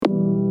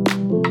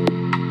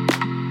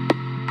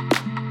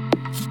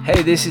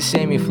Hey, this is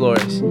Sammy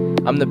Flores.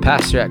 I'm the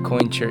pastor at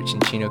Coin Church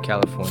in Chino,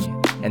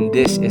 California, and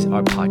this is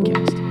our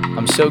podcast.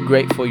 I'm so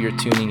grateful you're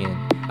tuning in.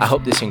 I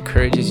hope this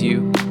encourages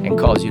you and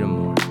calls you to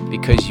more,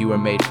 because you were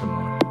made for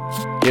more.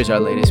 Here's our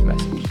latest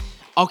message.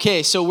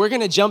 Okay, so we're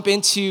going to jump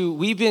into,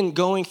 we've been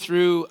going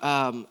through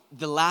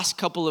the last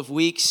couple of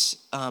weeks.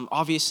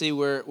 Obviously,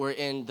 we're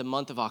in the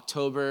month of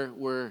October.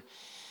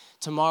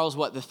 Tomorrow's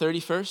what, the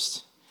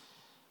 31st,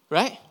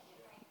 right?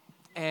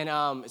 And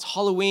it's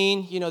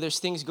Halloween. You know, there's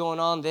things going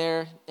on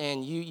there,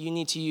 and you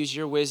need to use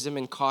your wisdom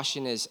and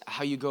caution as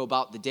how you go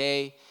about the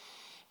day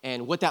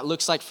and what that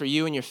looks like for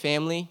you and your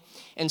family.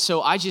 And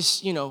so I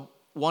just,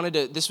 wanted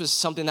to, this was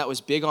something that was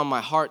big on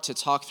my heart to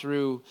talk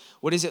through.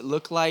 What does it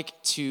look like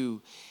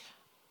to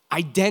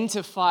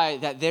identify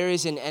that there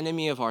is an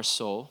enemy of our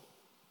soul,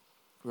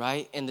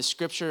 right? And the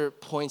scripture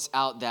points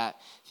out that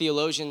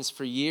theologians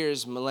for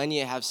years,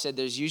 millennia, have said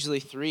there's usually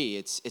three.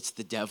 It's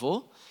the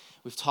devil.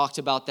 We've talked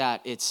about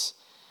that. It's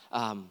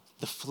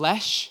the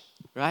flesh,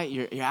 right?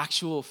 Your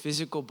actual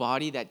physical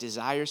body that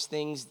desires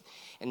things,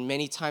 and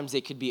many times they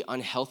could be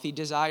unhealthy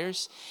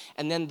desires.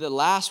 And then the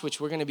last,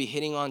 which we're going to be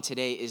hitting on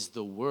today, is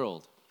the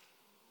world.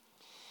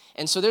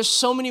 And so there's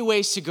so many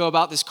ways to go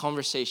about this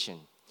conversation.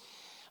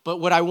 But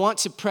what I want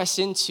to press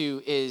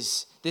into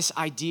is this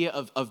idea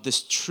of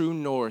this true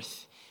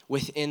north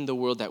within the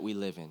world that we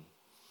live in.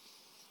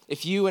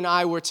 If you and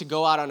I were to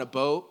go out on a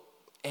boat,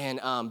 and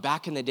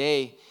back in the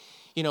day,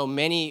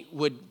 many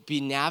would be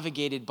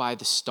navigated by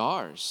the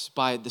stars,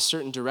 by the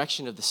certain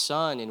direction of the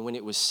sun, and when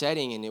it was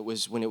setting, and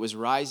when it was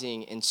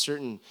rising, and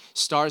certain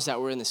stars that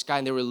were in the sky,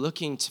 and they were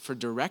looking for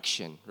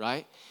direction,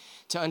 right?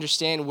 To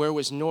understand where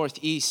was north,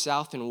 east,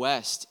 south, and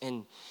west.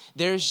 And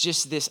there's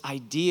just this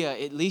idea,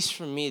 at least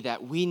for me,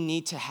 that we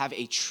need to have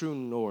a true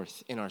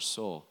north in our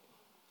soul.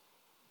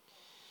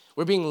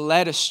 We're being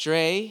led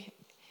astray.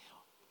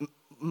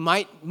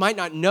 Might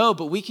not know,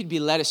 but we could be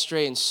led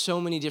astray in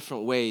so many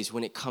different ways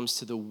when it comes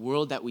to the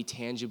world that we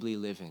tangibly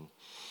live in.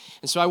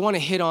 And so I want to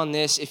hit on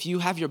this. If you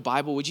have your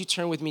Bible, would you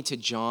turn with me to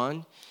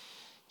John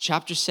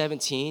chapter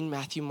 17,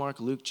 Matthew, Mark,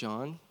 Luke,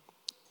 John.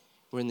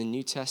 We're in the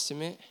New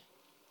Testament.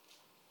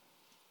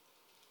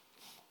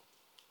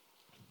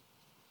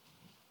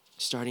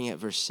 Starting at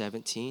verse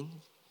 17.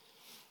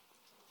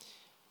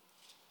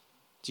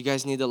 Do you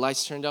guys need the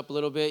lights turned up a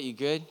little bit? You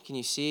good? Can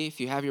you see? If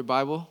you have your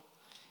Bible,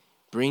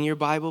 bring your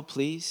Bible,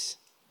 please.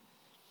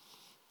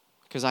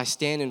 Because I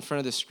stand in front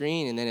of the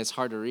screen and then it's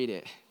hard to read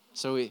it.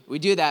 So we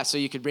do that so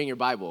you could bring your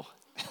Bible.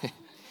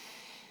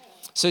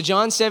 So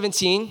John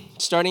 17,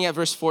 starting at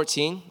verse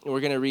 14, and we're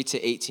going to read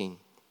to 18.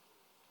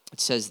 It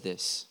says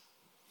this.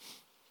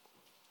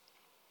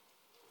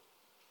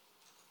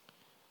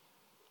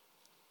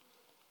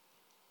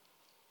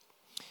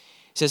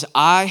 It says,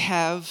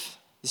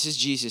 this is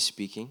Jesus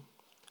speaking,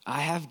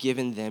 I have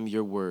given them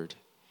your word,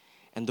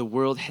 and the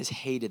world has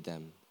hated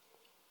them.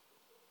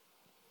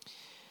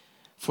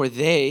 For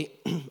they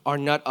are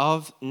not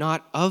of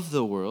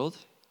the world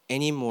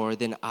any more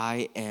than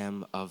I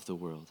am of the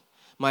world.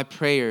 My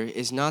prayer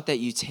is not that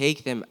you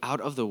take them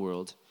out of the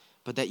world,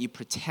 but that you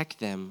protect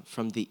them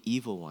from the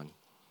evil one.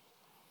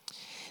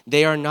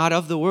 They are not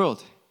of the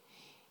world,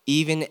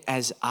 even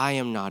as I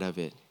am not of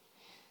it.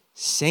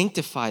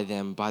 Sanctify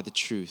them by the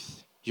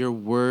truth. Your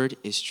word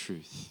is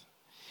truth.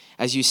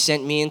 As you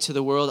sent me into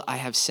the world, I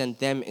have sent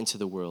them into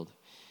the world.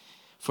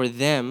 For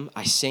them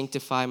I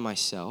sanctify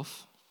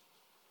myself,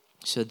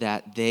 so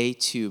that they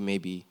too may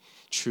be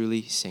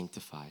truly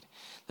sanctified.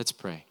 Let's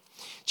pray.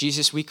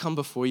 Jesus, we come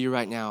before you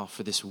right now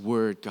for this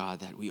word,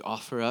 God, that we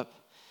offer up.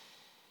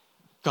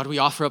 God, we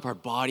offer up our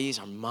bodies,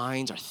 our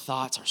minds, our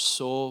thoughts, our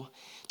soul,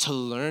 to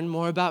learn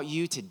more about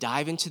you, to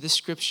dive into the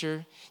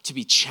scripture, to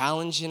be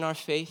challenged in our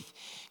faith.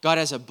 God,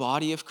 as a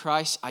body of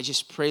Christ, I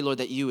just pray, Lord,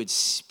 that you would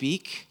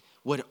speak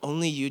what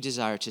only you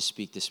desire to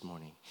speak this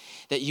morning.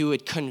 That you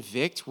would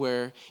convict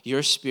where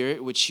your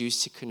spirit would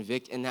choose to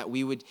convict, and that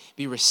we would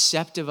be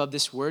receptive of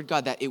this word,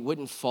 God, that it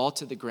wouldn't fall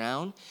to the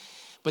ground,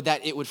 but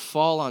that it would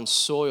fall on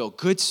soil,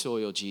 good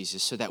soil,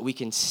 Jesus, so that we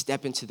can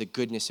step into the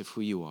goodness of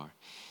who you are.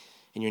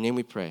 In your name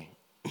we pray.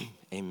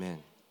 Amen.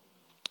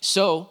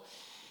 So,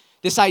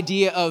 this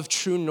idea of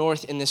true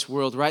north in this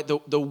world, right?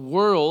 The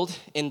world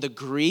in the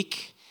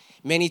Greek,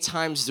 many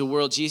times the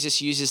world,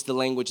 Jesus uses the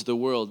language the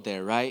world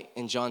there, right?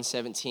 In John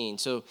 17.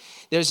 So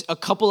there's a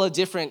couple of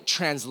different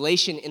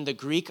translation in the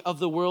Greek of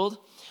the world.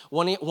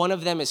 One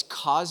of them is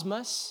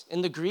cosmos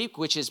in the Greek,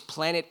 which is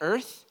planet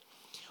Earth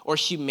or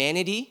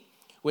humanity.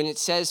 When it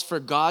says, for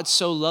God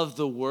so loved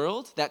the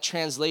world, that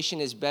translation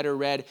is better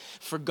read,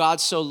 for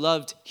God so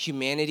loved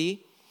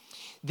humanity.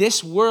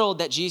 This world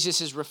that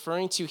Jesus is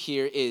referring to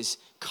here is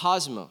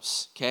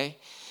cosmos, okay?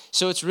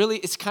 So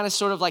it's kind of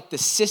sort of like the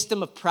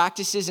system of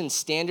practices and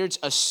standards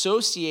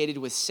associated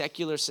with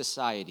secular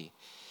society.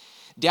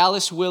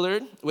 Dallas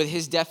Willard, with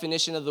his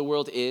definition of the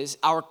world, is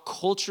our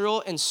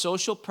cultural and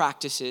social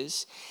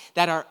practices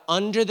that are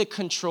under the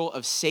control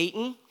of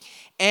Satan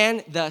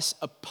and thus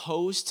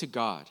opposed to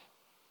God.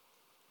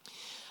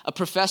 A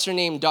professor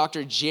named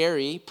Dr.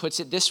 Jerry puts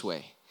it this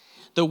way.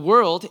 The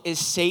world is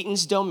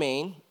Satan's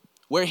domain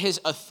where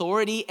his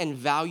authority and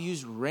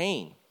values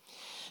reign.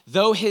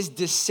 Though his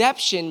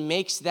deception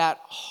makes that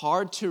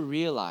hard to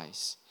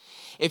realize.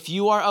 If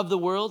you are of the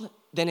world,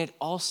 then it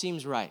all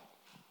seems right.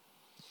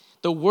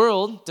 The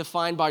world,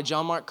 defined by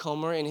John Mark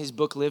Comer in his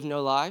book, Live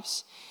No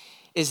Lives,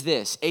 is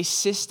this: a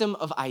system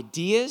of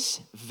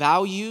ideas,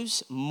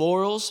 values,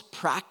 morals,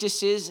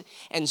 practices,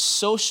 and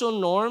social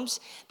norms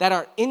that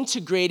are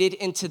integrated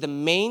into the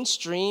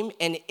mainstream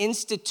and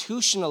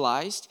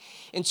institutionalized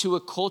into a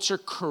culture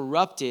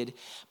corrupted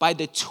by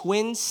the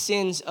twin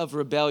sins of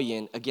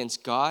rebellion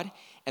against God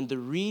and the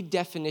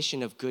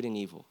redefinition of good and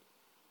evil.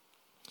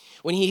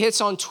 When he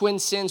hits on twin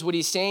sins, what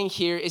he's saying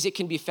here is it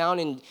can be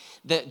found in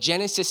the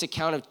Genesis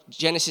account of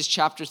Genesis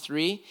chapter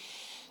 3.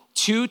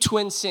 Two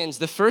twin sins.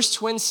 The first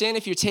twin sin,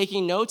 if you're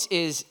taking notes,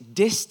 is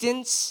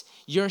distance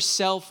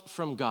yourself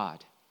from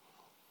God.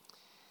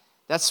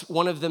 That's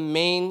one of the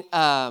main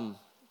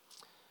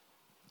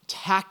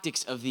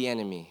tactics of the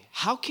enemy.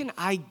 How can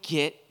I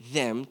get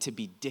them to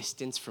be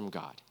distanced from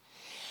God?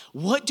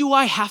 What do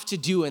I have to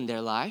do in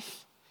their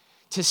life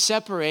to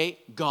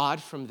separate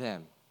God from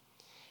them?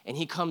 And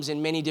he comes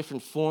in many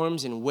different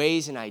forms and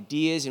ways and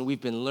ideas, and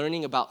we've been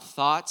learning about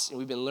thoughts, and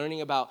we've been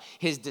learning about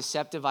his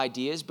deceptive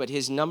ideas, but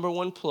his number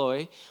one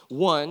ploy,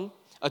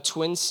 a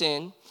twin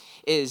sin,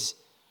 is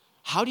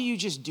how do you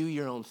just do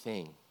your own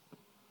thing,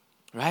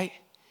 right?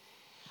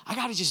 I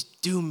got to just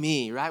do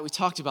me, right? We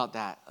talked about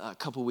that a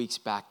couple weeks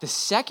back. The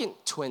second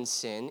twin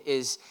sin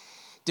is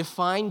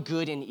define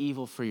good and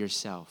evil for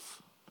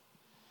yourself.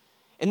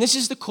 And this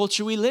is the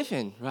culture we live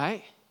in,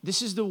 right?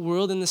 This is the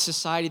world and the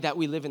society that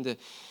we live in, the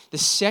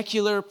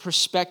secular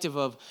perspective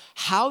of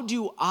how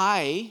do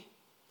I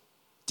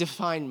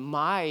define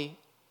my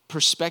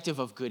perspective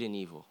of good and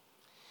evil?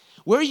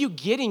 Where are you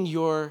getting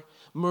your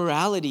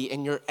morality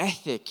and your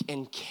ethic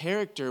and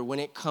character when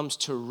it comes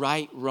to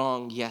right,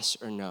 wrong, yes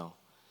or no?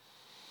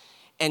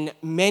 And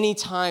many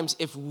times,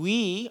 if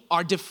we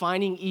are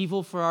defining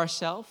evil for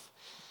ourselves,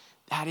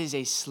 that is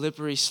a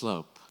slippery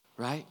slope,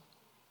 right?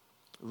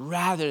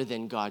 Rather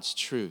than God's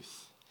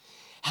truth.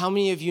 How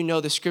many of you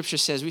know the scripture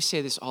says, we say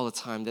this all the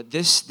time, that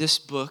this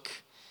book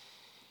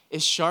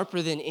is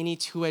sharper than any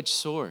two-edged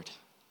sword.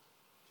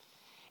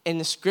 And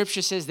the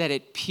scripture says that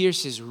it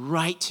pierces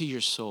right to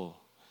your soul.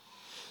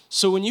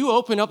 So when you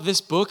open up this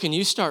book and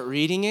you start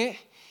reading it,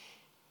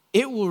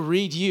 it will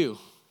read you,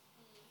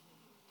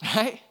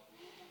 right?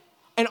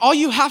 And all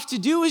you have to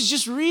do is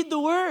just read the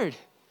word.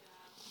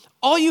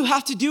 All you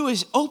have to do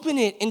is open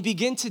it and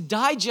begin to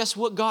digest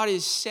what God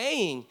is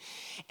saying,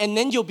 and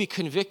then you'll be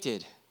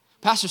convicted.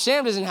 Pastor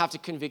Sam doesn't have to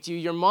convict you.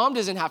 Your mom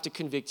doesn't have to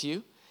convict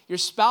you. Your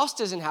spouse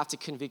doesn't have to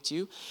convict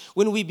you.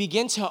 When we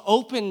begin to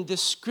open the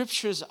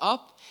scriptures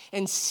up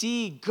and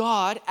see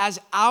God as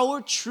our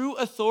true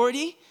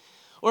authority,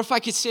 or if I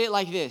could say it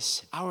like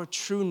this, our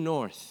true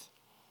north.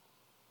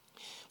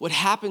 What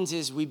happens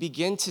is we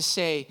begin to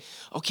say,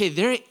 okay,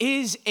 there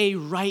is a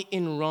right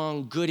and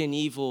wrong, good and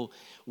evil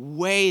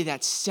way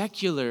that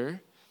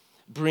secular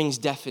brings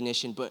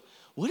definition, but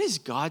what does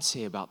God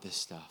say about this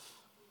stuff?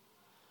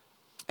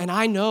 And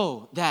I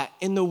know that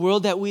in the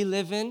world that we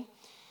live in,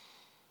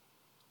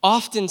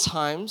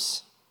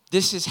 oftentimes,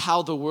 this is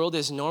how the world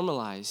is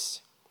normalized.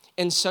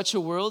 In such a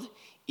world,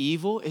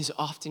 evil is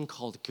often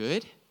called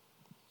good,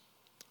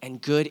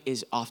 and good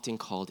is often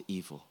called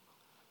evil.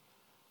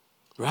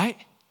 Right?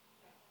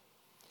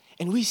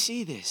 And we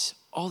see this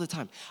all the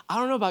time. I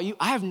don't know about you.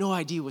 I have no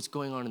idea what's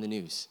going on in the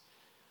news.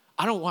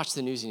 I don't watch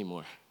the news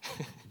anymore.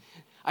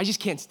 I just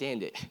can't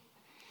stand it.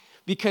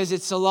 Because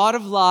it's a lot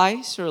of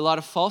lies or a lot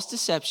of false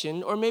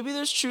deception, or maybe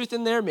there's truth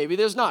in there, maybe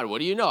there's not. What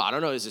do you know? I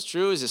don't know. Is this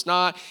true? Is this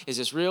not? Is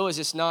this real? Is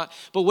this not?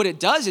 But what it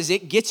does is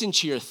it gets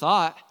into your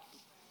thought,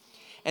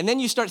 and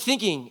then you start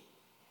thinking,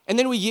 and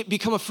then we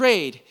become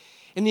afraid,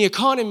 and the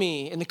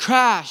economy, and the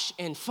crash,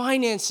 and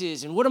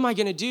finances, and what am I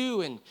going to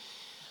do? And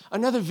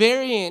another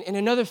variant, and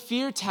another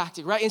fear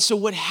tactic, right? And so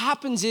what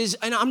happens is,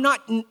 and I'm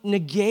not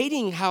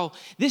negating how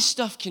this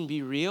stuff can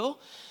be real,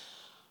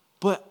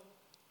 but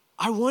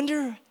I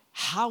wonder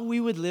how we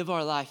would live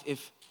our life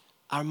if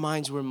our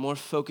minds were more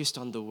focused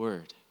on the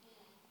word.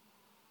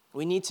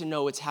 We need to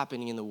know what's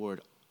happening in the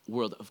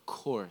world, of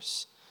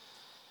course.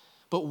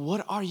 But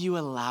what are you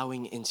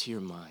allowing into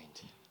your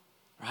mind,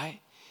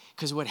 right?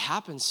 Because what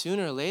happens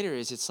sooner or later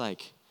is it's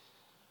like,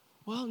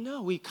 well,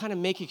 no, we kind of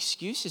make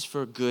excuses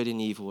for good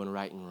and evil and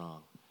right and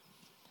wrong.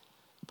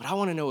 But I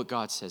want to know what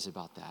God says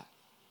about that.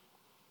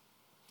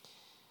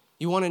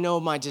 You want to know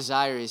my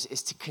desire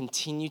is to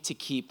continue to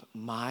keep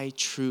my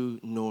true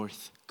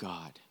north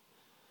God.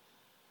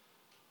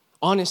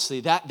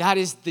 Honestly, that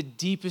is the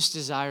deepest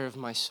desire of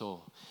my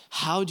soul.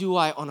 How do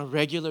I, on a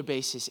regular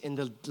basis, in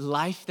the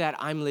life that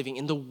I'm living,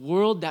 in the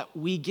world that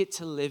we get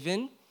to live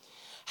in,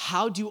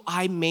 how do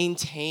I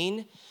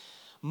maintain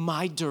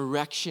my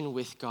direction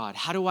with God?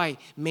 How do I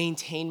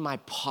maintain my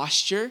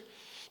posture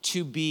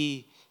to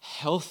be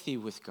healthy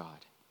with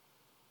God?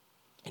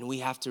 And we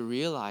have to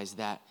realize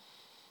that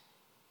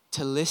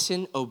to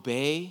listen,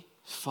 obey,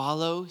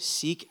 follow,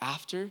 seek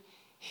after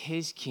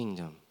his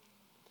kingdom.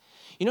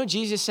 You know,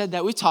 Jesus said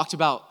that we talked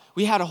about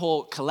we had a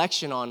whole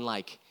collection on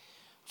like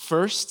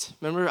first.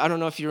 Remember? I don't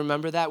know if you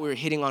remember that. We were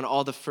hitting on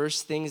all the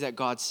first things that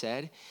God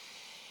said.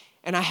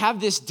 And I have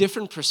this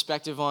different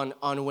perspective on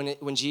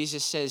when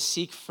Jesus says,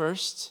 seek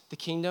first the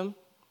kingdom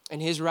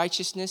and his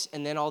righteousness,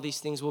 and then all these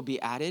things will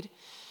be added.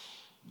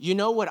 You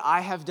know what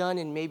I have done,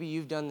 and maybe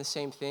you've done the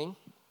same thing,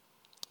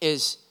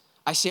 is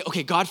I say,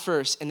 okay, God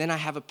first, and then I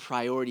have a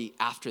priority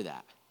after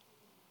that.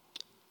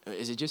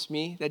 Is it just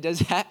me that does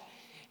that?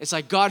 It's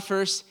like God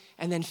first,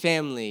 and then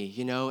family,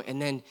 you know,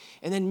 and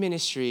then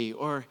ministry,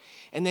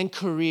 and then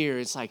career.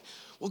 It's like,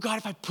 well, God,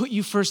 if I put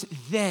you first,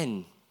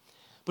 then.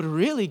 But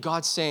really,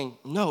 God's saying,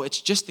 no, it's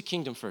just the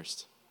kingdom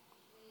first.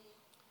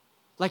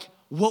 Like,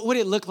 what would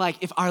it look like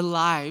if our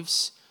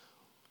lives,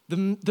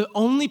 the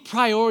only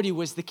priority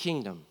was the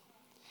kingdom?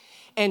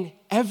 And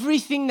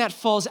everything that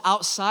falls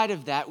outside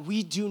of that,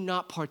 we do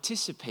not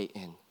participate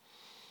in.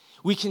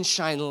 We can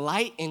shine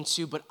light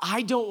into, but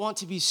I don't want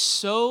to be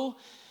so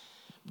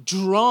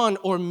drawn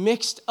or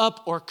mixed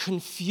up or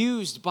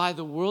confused by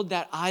the world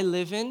that I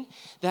live in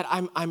that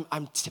I'm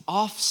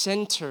off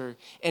center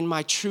and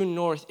my true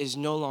north is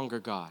no longer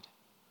God.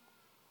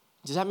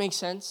 Does that make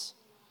sense?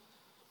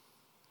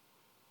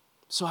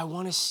 So I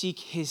want to seek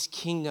his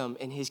kingdom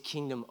and his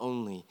kingdom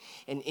only.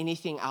 And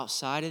anything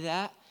outside of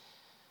that,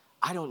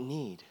 I don't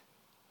need.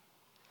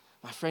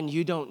 My friend,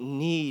 you don't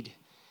need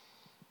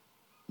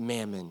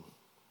mammon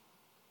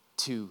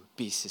to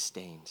be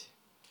sustained.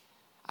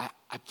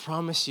 I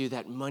promise you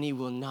that money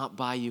will not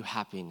buy you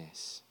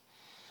happiness.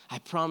 I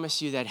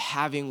promise you that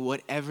having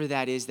whatever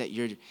that is that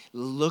you're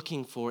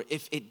looking for,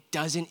 if it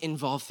doesn't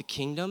involve the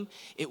kingdom,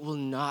 it will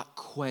not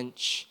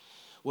quench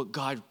what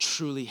God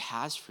truly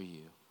has for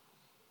you.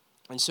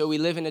 And so we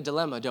live in a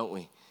dilemma, don't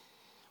we?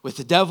 With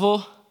the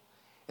devil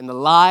and the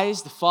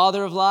lies, the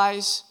father of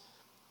lies,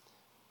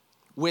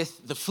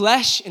 with the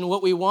flesh and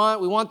what we want.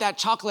 We want that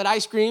chocolate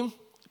ice cream,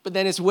 but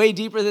then it's way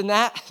deeper than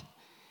that.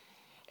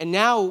 And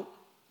now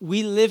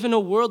we live in a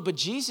world, but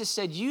Jesus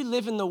said, you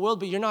live in the world,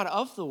 but you're not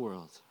of the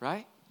world,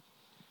 right?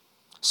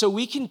 So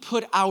we can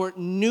put our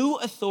new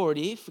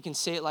authority, if we can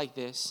say it like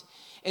this,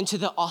 into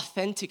the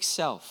authentic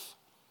self,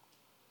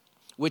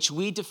 which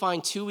we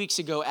defined 2 weeks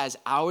ago as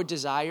our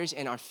desires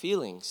and our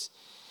feelings.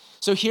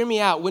 So hear me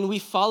out. When we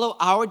follow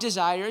our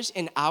desires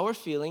and our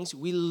feelings,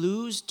 we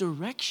lose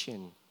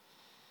direction.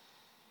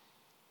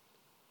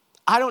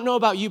 I don't know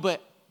about you,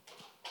 but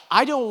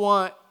I don't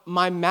want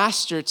my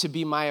master to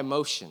be my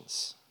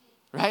emotions.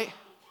 Right?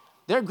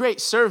 They're great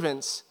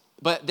servants,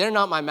 but they're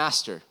not my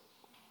master.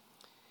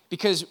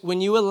 Because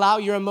when you allow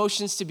your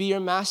emotions to be your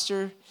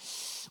master,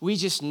 we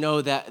just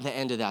know that the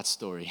end of that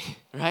story,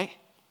 right?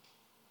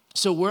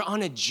 So we're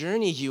on a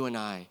journey, you and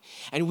I,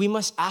 and we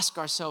must ask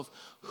ourselves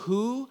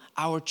who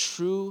our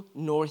true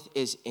north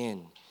is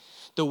in.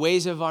 The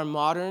ways of our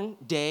modern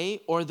day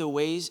or the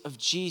ways of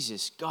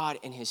Jesus, God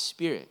and his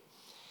Spirit.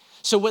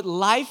 So what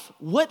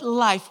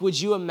life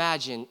would you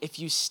imagine if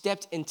you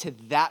stepped into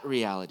that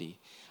reality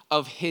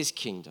of his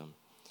kingdom?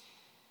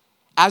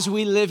 As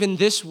we live in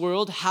this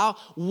world,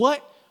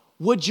 what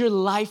would your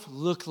life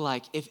look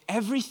like if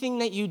everything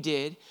that you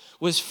did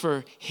was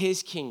for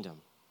his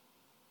kingdom?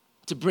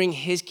 To bring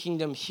his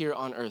kingdom here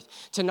on earth.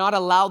 To not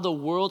allow the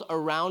world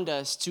around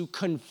us to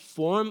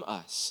conform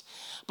us,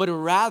 but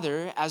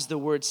rather, as the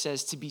word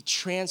says, to be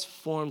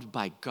transformed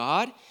by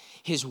God,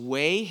 his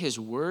way, his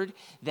word,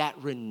 that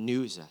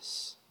renews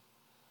us,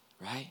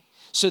 right?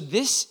 So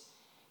this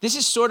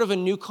is sort of a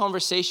new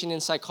conversation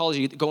in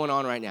psychology going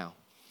on right now.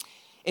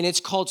 And it's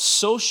called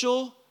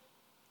social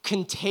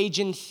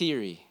contagion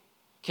theory.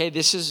 Okay,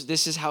 this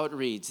is how it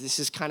reads. This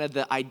is kind of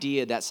the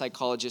idea that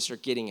psychologists are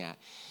getting at.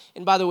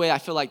 And by the way, I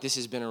feel like this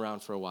has been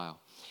around for a while.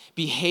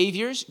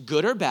 Behaviors,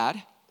 good or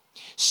bad,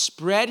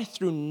 spread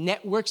through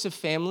networks of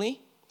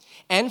family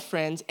and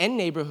friends and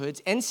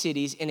neighborhoods and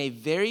cities in a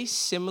very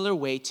similar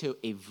way to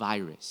a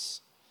virus.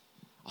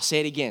 I'll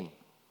say it again.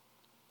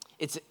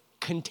 It's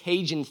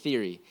contagion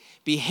theory.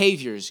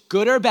 Behaviors,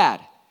 good or bad,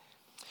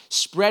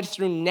 spread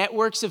through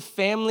networks of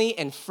family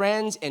and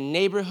friends and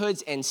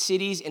neighborhoods and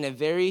cities in a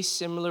very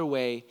similar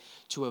way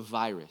to a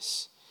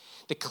virus.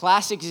 The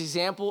classic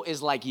example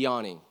is like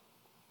yawning,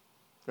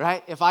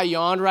 right? If I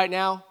yawned right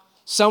now,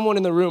 someone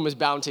in the room is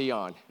bound to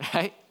yawn,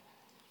 right?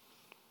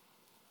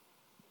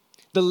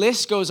 The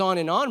list goes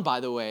on, by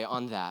the way,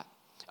 on that,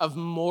 of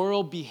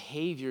moral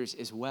behaviors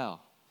as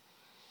well.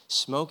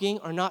 Smoking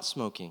or not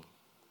smoking.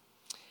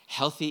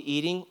 Healthy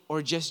eating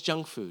or just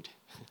junk food.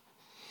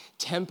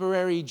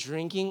 Temporary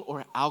drinking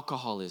or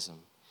alcoholism.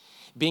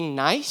 Being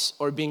nice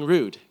or being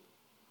rude.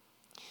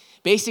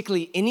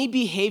 Basically, any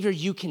behavior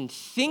you can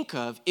think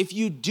of, if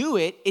you do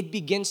it, it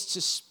begins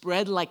to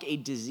spread like a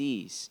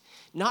disease.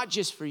 Not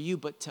just for you,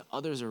 but to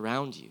others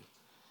around you.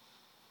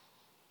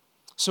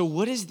 So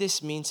what does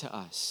this mean to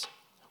us?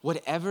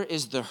 Whatever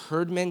is the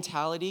herd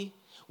mentality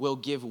will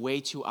give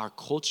way to our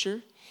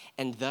culture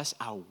and thus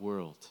our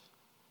world.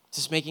 Is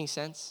this making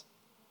sense?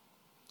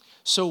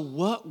 So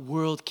what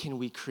world can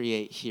we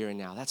create here and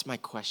now? That's my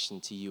question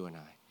to you and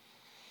I.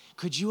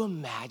 Could you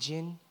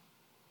imagine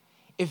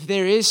if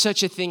there is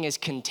such a thing as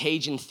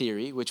contagion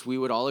theory, which we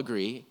would all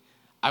agree,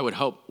 I would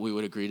hope we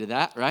would agree to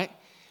that, right?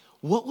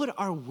 What would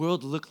our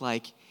world look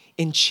like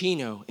in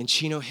Chino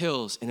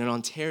Hills, and in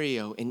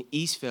Ontario, in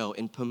Eastvale,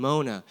 in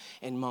Pomona,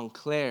 in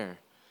Montclair?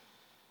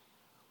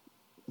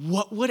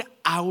 What would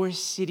our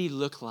city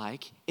look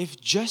like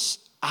if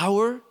just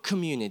our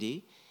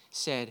community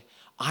said,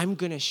 I'm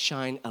going to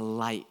shine a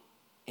light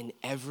in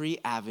every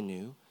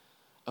avenue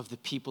of the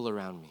people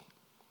around me?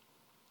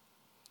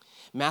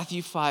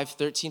 Matthew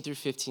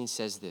 5:13-15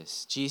 says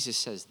this. Jesus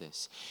says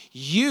this.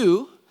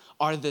 You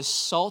are the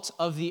salt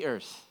of the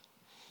earth.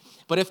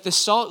 But if the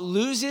salt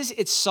loses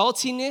its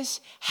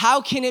saltiness,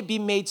 how can it be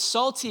made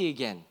salty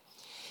again?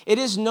 It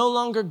is no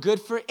longer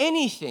good for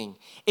anything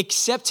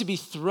except to be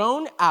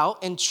thrown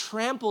out and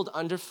trampled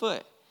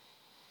underfoot.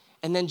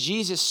 And then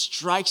Jesus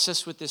strikes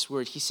us with this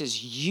word. He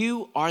says,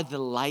 you are the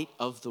light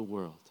of the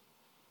world.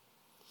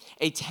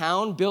 A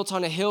town built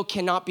on a hill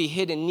cannot be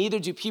hidden. Neither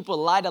do people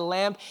light a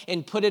lamp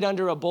and put it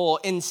under a bowl.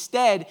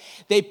 Instead,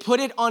 they put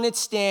it on its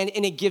stand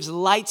and it gives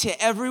light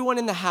to everyone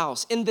in the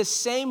house. In the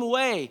same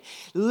way,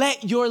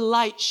 let your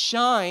light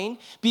shine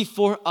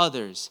before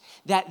others,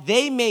 that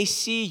they may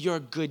see your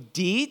good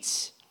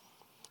deeds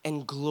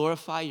and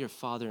glorify your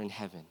Father in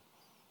heaven.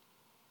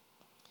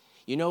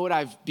 You know what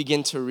I've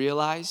begun to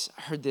realize?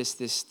 I heard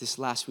this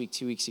last week,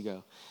 2 weeks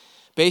ago.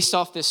 Based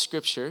off this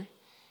scripture,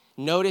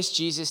 notice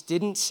Jesus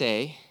didn't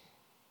say,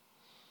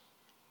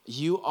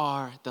 you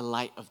are the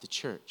light of the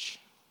church.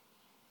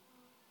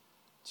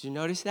 Did you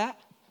notice that?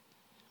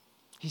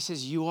 He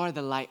says, you are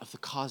the light of the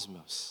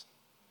cosmos.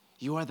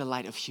 You are the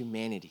light of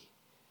humanity.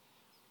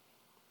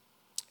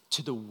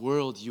 To the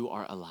world, you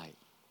are a light.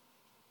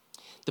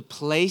 The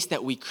place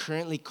that we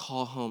currently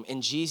call home.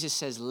 And Jesus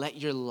says, let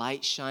your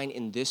light shine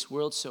in this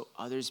world so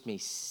others may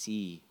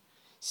see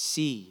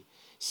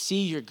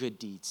your good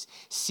deeds,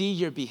 see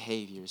your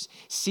behaviors,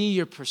 see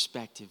your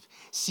perspective,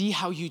 see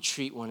how you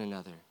treat one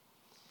another.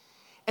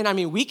 And I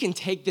mean, we can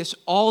take this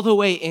all the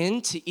way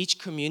into each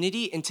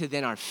community, into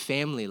then our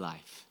family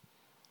life,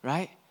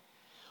 right?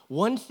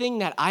 One thing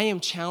that I am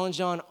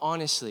challenged on,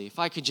 honestly, if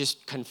I could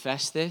just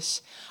confess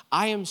this,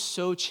 I am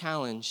so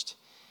challenged.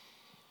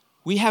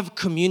 We have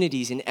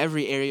communities in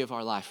every area of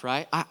our life,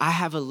 right? I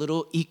have a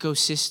little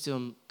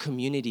ecosystem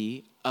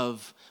community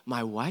of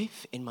my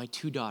wife and my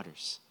 2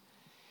 daughters.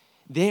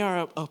 They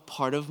are a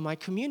part of my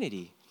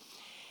community.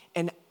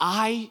 And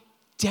I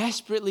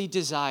desperately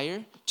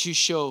desire to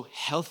show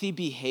healthy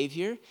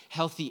behavior,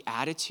 healthy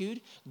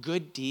attitude,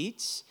 good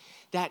deeds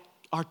that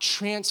are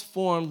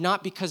transformed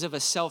not because of a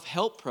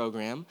self-help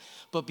program,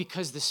 but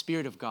because the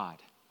Spirit of God.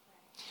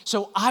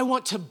 So I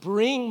want to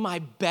bring my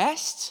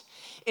best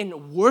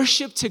in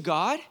worship to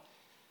God,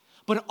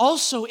 but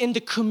also in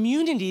the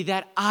community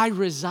that I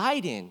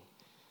reside in.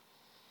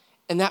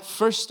 And that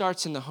first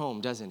starts in the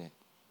home, doesn't it?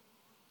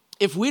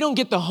 If we don't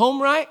get the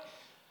home right,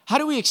 how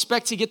do we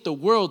expect to get the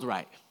world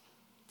right?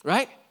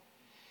 Right?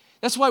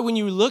 That's why when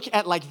you look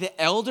at like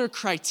the elder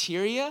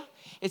criteria,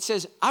 it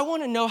says, I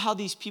want to know how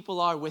these people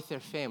are with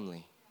their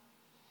family.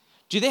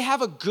 Do they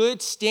have a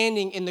good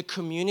standing in the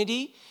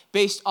community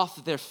based off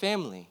of their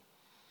family?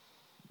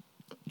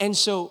 And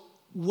so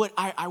what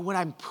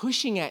I'm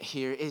pushing at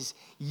here is,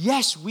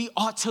 yes, we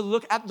ought to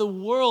look at the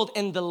world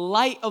and the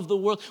light of the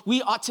world.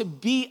 We ought to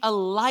be a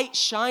light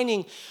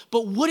shining.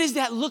 But what does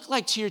that look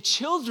like to your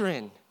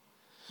children?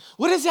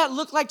 What does that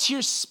look like to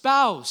your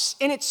spouse?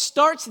 And it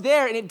starts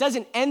there and it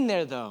doesn't end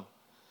there though.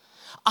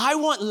 I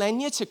want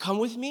Lenya to come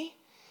with me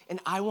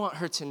and I want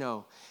her to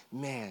know,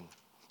 man,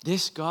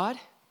 this God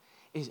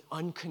is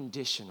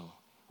unconditional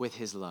with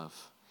his love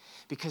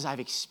because I've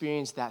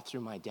experienced that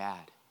through my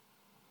dad.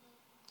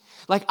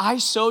 Like I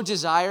so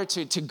desire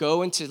to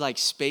go into like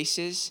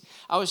spaces.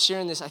 I was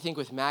sharing this, I think,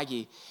 with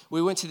Maggie.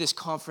 We went to this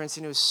conference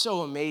and it was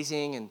so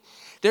amazing and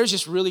there's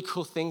just really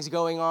cool things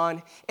going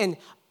on. And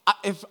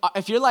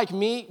if you're like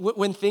me,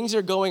 when things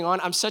are going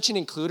on, I'm such an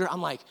includer.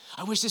 I'm like,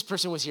 I wish this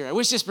person was here. I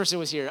wish this person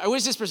was here. I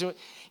wish this person was,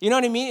 you know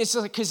what I mean? It's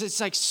like, because it's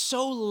like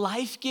so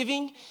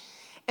life-giving.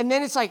 And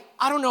then it's like,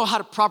 I don't know how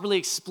to properly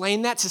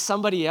explain that to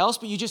somebody else,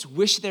 but you just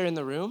wish they're in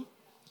the room.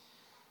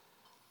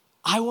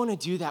 I want to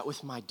do that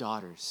with my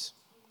daughters.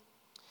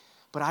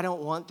 But I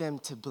don't want them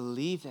to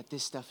believe that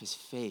this stuff is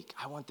fake.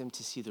 I want them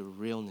to see the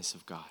realness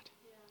of God.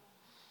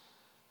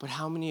 But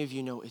how many of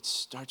you know it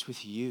starts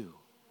with you?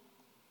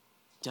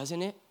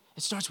 Doesn't it?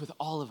 It starts with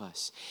all of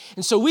us.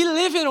 And so we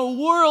live in a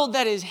world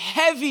that is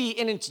heavy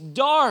and it's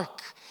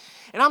dark.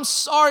 And I'm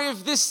sorry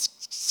if this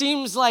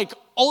seems like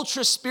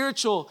ultra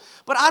spiritual,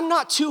 but I'm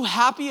not too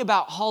happy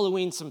about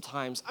Halloween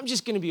sometimes. I'm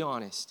just going to be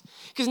honest.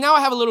 Because now I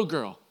have a little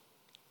girl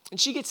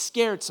and she gets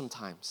scared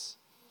sometimes.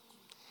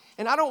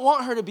 And I don't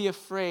want her to be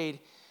afraid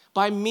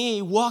by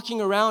me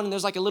walking around and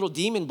there's like a little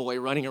demon boy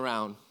running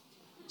around.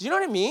 Do you know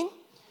what I mean?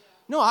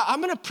 No,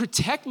 I'm going to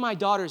protect my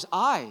daughter's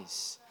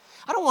eyes.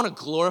 I don't want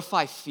to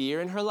glorify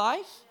fear in her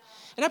life.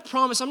 And I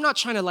promise I'm not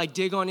trying to like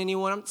dig on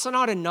anyone. It's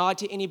not a nod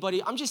to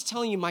anybody. I'm just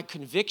telling you my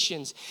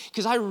convictions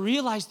because I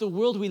realize the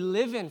world we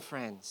live in,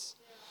 friends.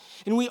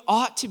 And we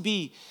ought to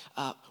be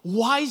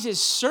wise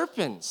as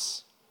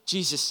serpents.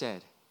 Jesus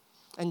said,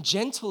 and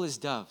gentle as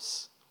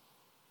doves.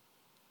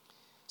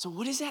 So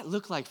what does that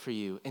look like for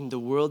you in the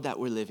world that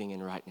we're living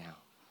in right now?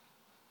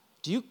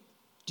 Do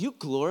you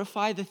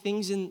glorify the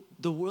things in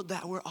the world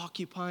that we're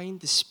occupying,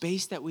 the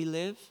space that we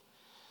live?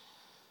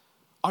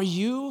 Are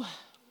you,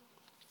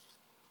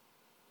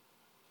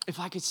 if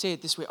I could say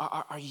it this way,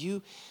 are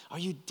you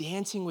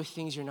dancing with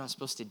things you're not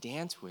supposed to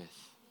dance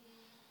with,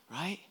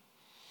 right?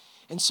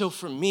 And so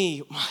for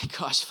me, my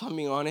gosh, if I'm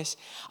being honest,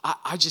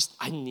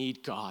 I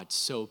need God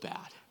so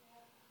bad.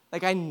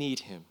 Like I need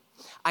him.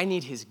 I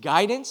need his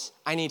guidance.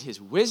 I need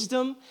his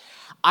wisdom.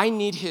 I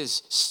need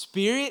his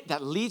spirit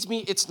that leads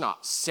me. It's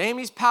not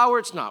Sammy's power.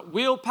 It's not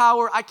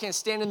willpower. I can't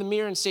stand in the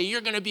mirror and say,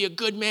 you're going to be a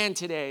good man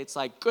today. It's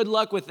like, good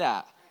luck with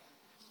that.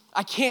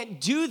 I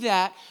can't do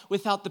that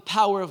without the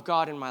power of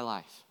God in my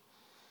life.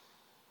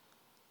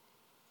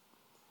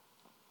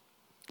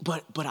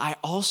 But I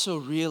also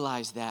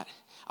realized that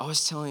I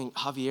was telling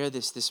Javier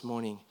this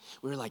morning.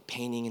 We were like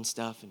painting and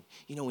stuff. And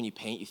you know, when you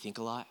paint, you think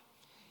a lot.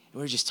 And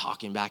we were just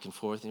talking back and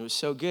forth. And it was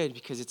so good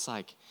because it's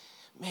like,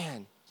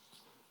 man,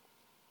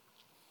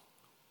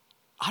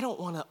 I don't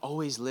want to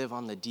always live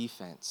on the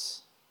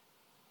defense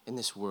in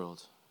this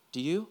world.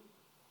 Do you?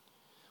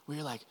 Where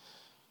you're like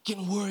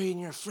getting worried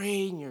and you're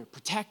afraid and you're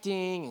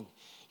protecting and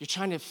you're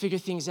trying to figure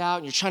things out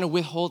and you're trying to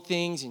withhold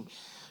things and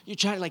you're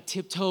trying to like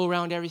tiptoe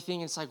around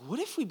everything. And it's like, what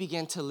if we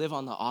began to live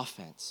on the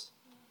offense?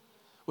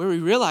 Where we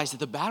realize that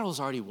the battle's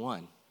already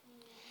won.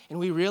 And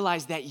we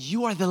realize that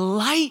you are the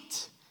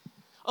light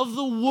of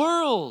the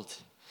world.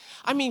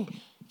 I mean,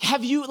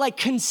 have you like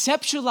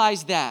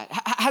conceptualized that?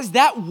 Has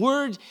that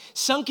word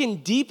sunk in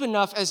deep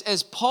enough,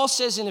 as Paul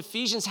says in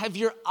Ephesians, have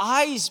your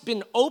eyes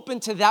been open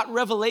to that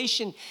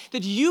revelation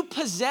that you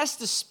possess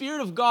the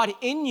Spirit of God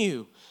in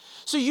you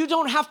so you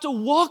don't have to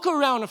walk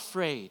around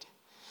afraid.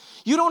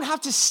 You don't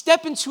have to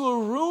step into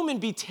a room and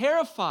be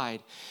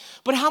terrified.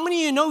 But how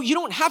many of you know you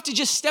don't have to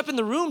just step in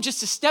the room just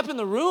to step in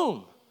the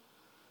room?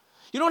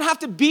 You don't have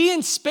to be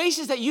in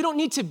spaces that you don't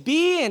need to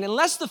be in.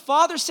 Unless the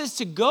Father says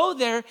to go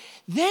there,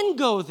 then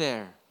go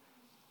there.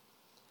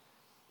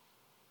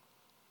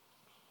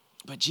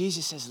 But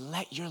Jesus says,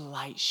 let your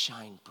light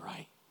shine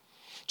bright.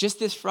 Just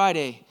this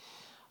Friday,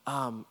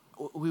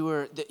 we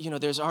were,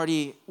 there's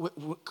already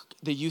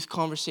the youth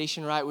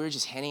conversation, right? We were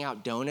just handing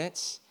out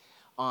donuts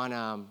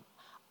on,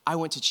 I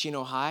went to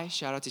Chino High.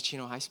 Shout out to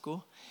Chino High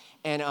School.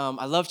 And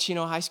I love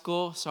Chino High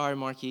School. Sorry,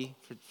 Marky,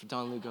 for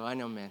Don Lugo. I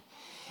know, man.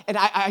 And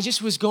I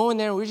just was going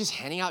there, and we were just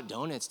handing out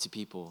donuts to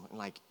people and,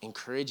 like,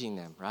 encouraging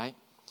them, right?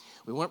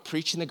 We weren't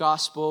preaching the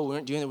gospel. We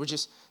weren't doing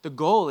that. The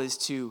goal is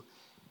to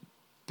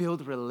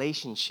build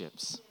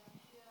relationships,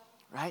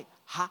 right?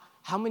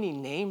 How many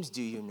names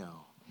do you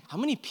know? How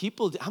many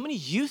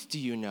youth do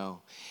you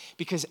know?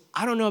 Because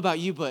I don't know about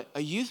you, but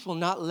a youth will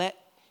not let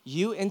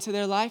you into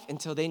their life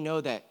until they know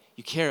that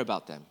you care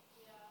about them.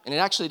 And it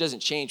actually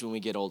doesn't change when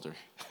we get older.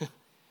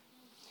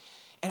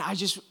 And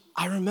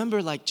I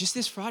remember like just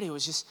this Friday,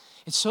 it's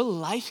so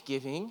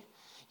life-giving.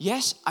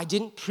 Yes, I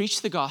didn't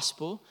preach the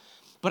gospel,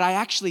 but I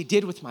actually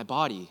did with my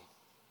body.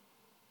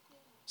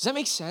 Does that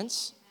make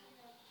sense?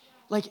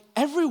 Like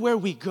everywhere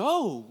we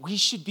go, we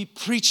should be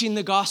preaching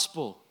the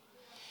gospel.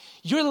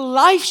 Your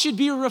life should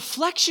be a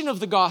reflection of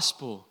the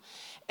gospel.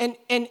 And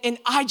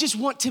I just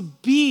want to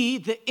be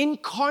the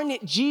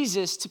incarnate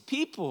Jesus to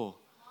people.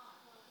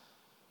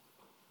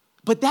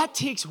 But that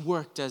takes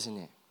work, doesn't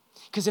it?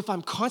 Because if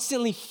I'm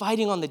constantly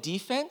fighting on the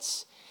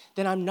defense,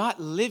 then I'm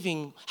not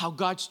living how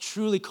God's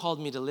truly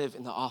called me to live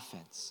in the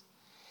offense.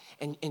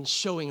 And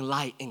showing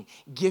light and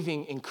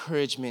giving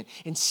encouragement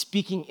and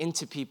speaking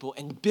into people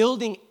and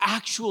building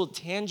actual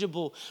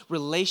tangible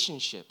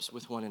relationships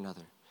with one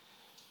another.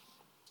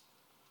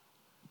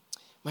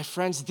 My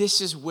friends,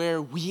 this is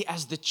where we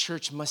as the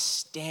church must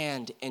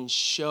stand and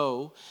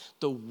show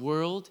the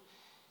world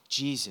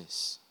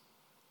Jesus.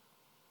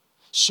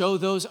 Show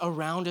those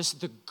around us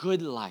the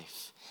good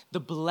life, the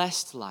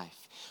blessed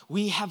life.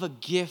 We have a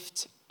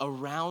gift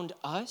around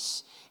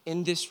us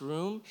in this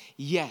room,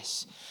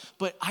 yes.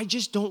 But I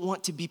just don't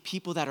want to be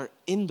people that are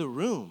in the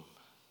room.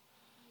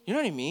 You know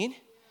what I mean?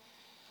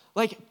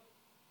 Like,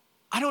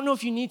 I don't know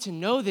if you need to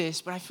know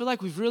this, but I feel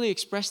like we've really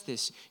expressed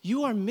this.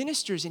 You are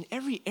ministers in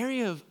every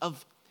area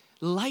of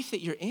life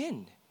that you're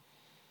in.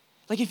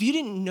 Like, if you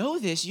didn't know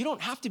this, you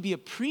don't have to be a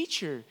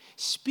preacher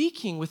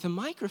speaking with a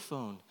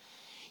microphone.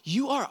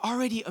 You are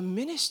already a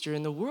minister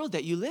in the world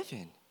that you live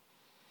in.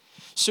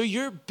 So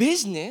your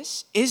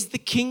business is the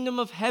kingdom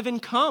of heaven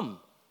come.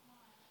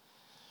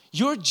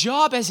 Your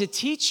job as a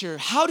teacher,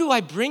 how do I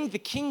bring the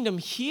kingdom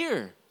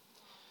here?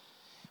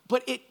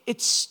 But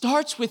it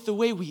starts with the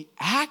way we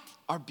act,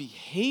 our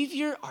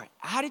behavior, our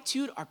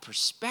attitude, our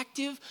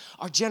perspective,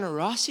 our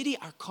generosity,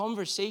 our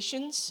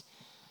conversations.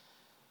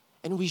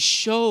 And we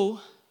show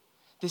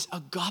this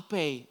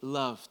agape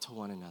love to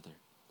one another.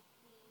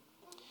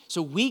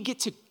 So we get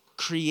to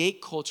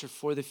create culture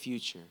for the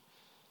future.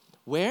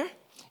 Where?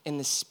 In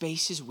the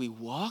spaces we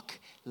walk,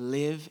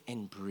 live,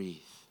 and breathe.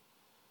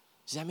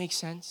 Does that make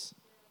sense?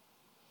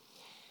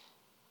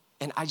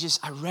 And I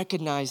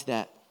recognize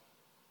that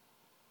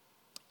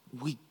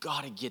we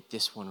got to get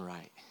this one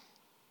right.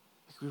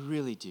 Like we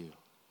really do.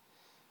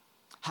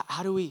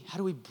 How do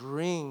we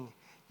bring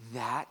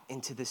that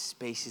into the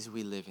spaces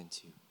we live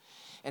into?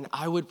 And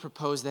I would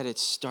propose that it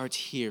starts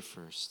here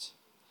first.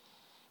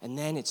 And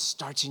then it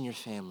starts in your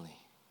family.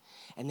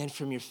 And then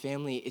from your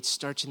family, it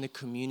starts in the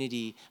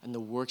community and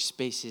the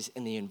workspaces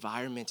and the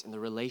environment and the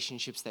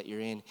relationships that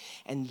you're in.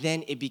 And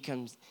then it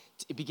begins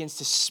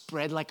to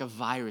spread like a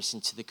virus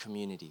into the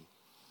community.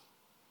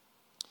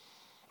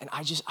 And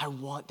I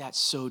want that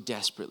so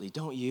desperately,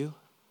 don't you?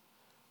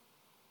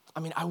 I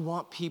mean, I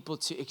want people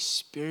to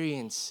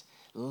experience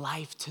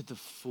life to the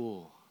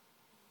full.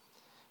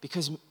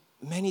 Because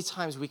many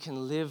times we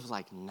can live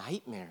like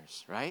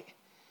nightmares, right?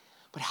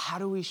 But how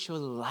do we show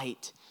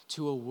light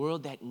to a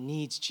world that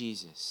needs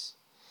Jesus?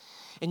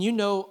 And you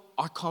know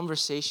our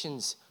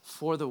conversations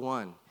for the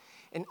one.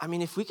 And I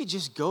mean, if we could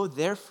just go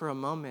there for a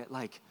moment,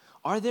 like,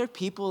 are there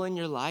people in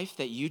your life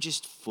that you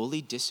just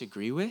fully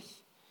disagree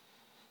with?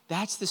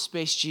 That's the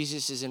space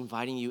Jesus is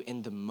inviting you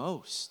in the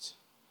most.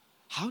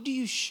 How do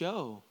you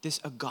show this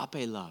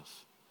agape love?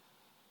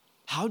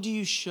 How do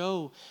you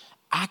show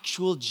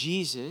actual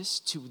Jesus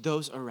to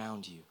those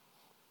around you?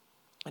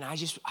 And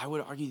I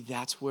would argue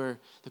that's where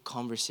the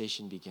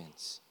conversation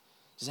begins.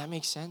 Does that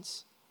make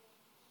sense?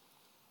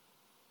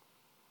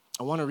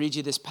 I want to read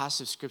you this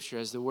passage of scripture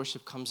as the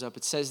worship comes up.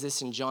 It says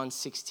this in John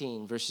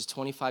 16, verses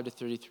 25 to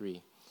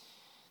 33.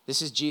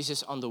 This is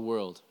Jesus on the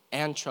world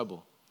and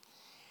trouble.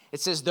 It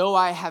says, though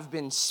I have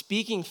been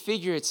speaking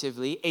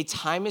figuratively, a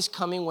time is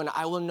coming when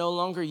I will no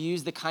longer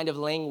use the kind of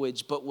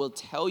language, but will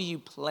tell you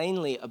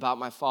plainly about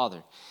my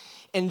Father.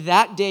 In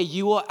that day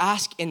you will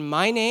ask in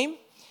my name,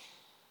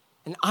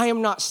 and I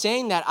am not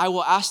saying that I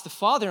will ask the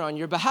Father on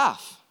your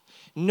behalf.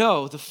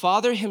 No, the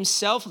Father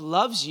himself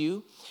loves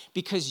you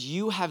because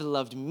you have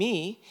loved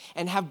me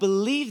and have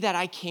believed that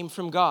I came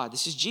from God.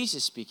 This is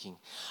Jesus speaking.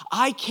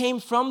 I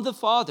came from the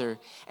Father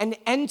and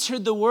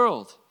entered the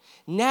world.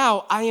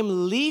 Now I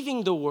am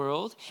leaving the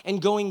world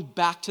and going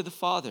back to the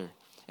Father.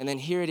 And then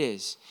here it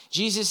is.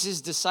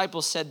 Jesus'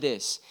 disciples said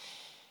this.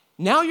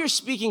 Now you're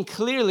speaking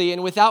clearly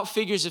and without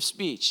figures of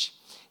speech.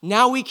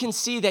 Now we can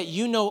see that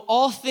you know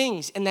all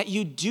things and that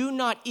you do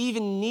not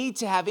even need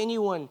to have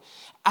anyone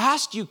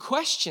ask you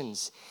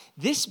questions.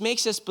 This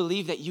makes us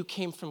believe that you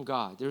came from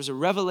God. There was a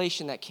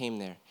revelation that came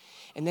there.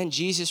 And then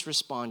Jesus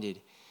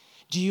responded,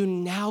 do you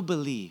now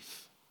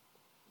believe?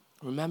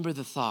 Remember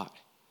the thought.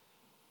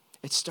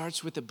 It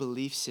starts with a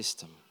belief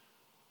system.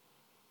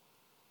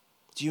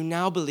 Do you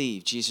now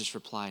believe? Jesus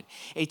replied.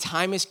 A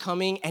time is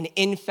coming, and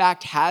in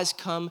fact has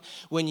come,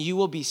 when you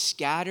will be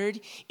scattered,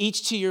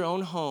 each to your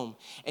own home,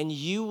 and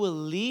you will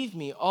leave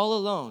me all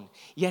alone.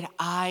 Yet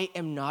I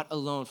am not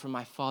alone, for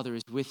my Father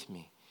is with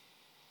me.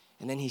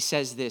 And then he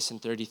says this in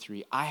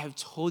 33, I have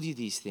told you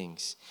these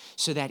things,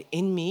 so that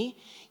in me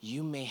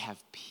you may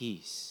have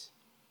peace.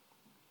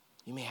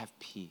 You may have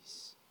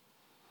peace.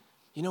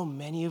 You know,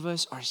 many of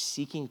us are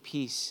seeking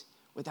peace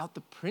without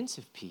the Prince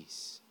of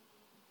Peace.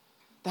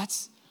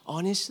 That's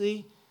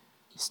honestly,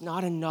 it's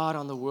not a nod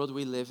on the world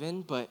we live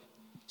in, but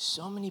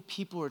so many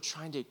people are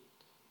trying to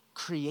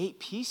create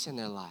peace in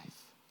their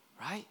life,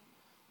 right?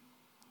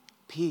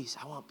 Peace,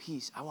 I want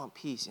peace, I want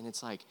peace. And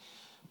it's like,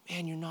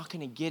 man, you're not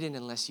going to get it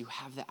unless you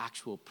have the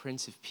actual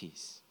Prince of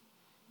Peace.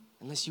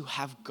 Unless you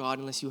have God,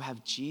 unless you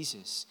have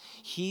Jesus.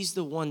 He's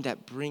the one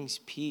that brings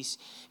peace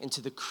into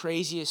the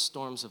craziest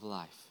storms of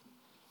life.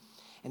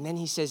 And then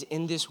he says,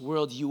 in this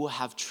world you will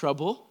have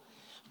trouble,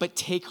 but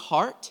take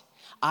heart,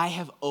 I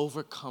have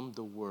overcome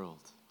the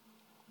world.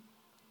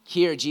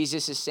 Here,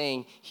 Jesus is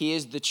saying he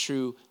is the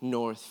true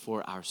north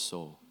for our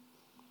soul.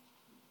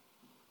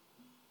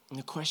 And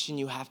the question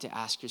you have to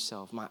ask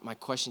yourself, my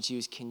question to you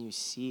is, can you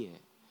see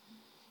it?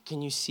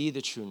 Can you see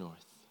the true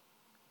north?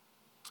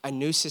 A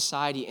new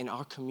society in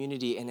our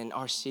community and in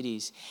our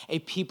cities, a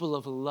people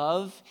of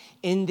love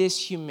in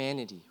this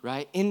humanity,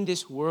 right? In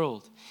this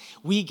world.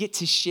 We get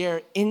to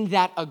share in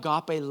that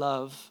agape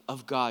love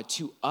of God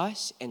to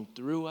us and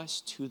through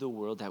us to the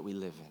world that we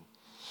live in.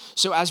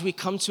 So as we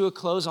come to a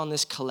close on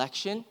this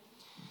collection,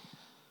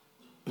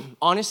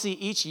 honestly,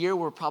 each year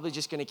we're probably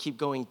just going to keep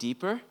going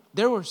deeper.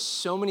 There were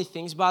so many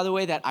things, by the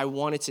way, that I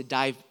wanted to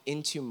dive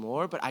into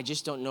more, but I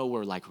just don't know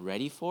we're like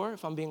ready for,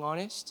 if I'm being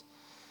honest.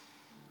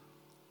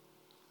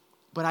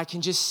 But I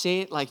can just say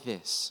it like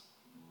this.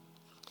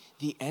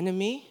 The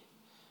enemy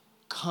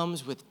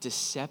comes with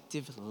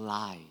deceptive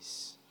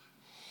lies.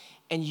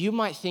 And you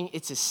might think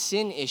it's a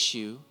sin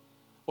issue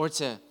or it's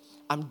a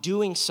I'm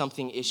doing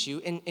something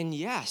issue. And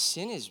yeah,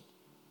 sin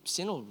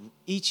will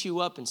eat you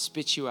up and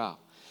spit you out.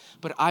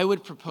 But I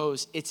would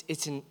propose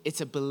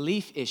it's a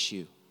belief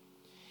issue.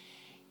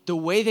 The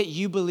way that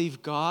you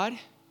believe God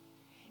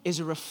is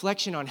a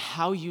reflection on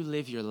how you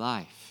live your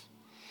life,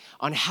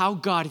 on how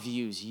God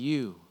views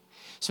you.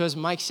 So as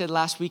Mike said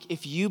last week,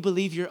 if you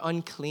believe you're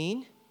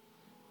unclean,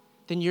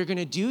 then you're going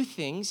to do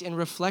things in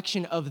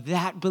reflection of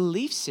that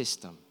belief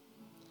system.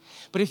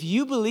 But if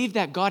you believe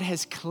that God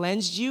has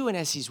cleansed you and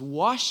as he's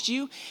washed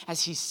you,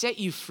 as he's set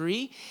you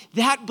free,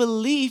 that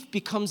belief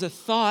becomes a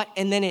thought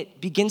and then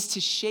it begins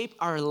to shape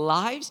our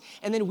lives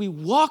and then we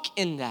walk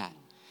in that.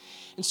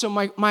 And so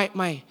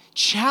my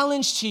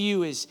challenge to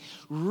you is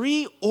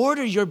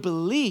reorder your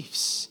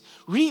beliefs,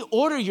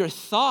 reorder your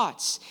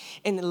thoughts,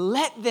 and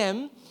let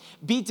them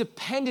be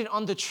dependent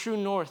on the true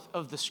north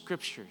of the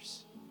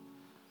scriptures.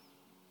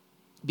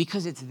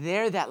 Because it's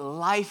there that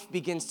life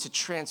begins to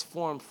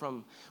transform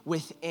from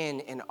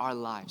within in our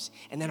lives.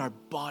 And then our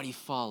body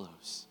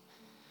follows.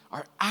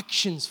 Our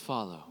actions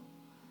follow.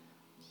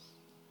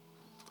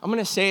 I'm going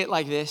to say it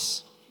like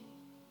this.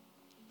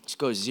 Just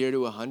go 0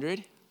 to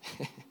 100.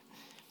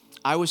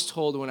 I was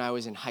told when I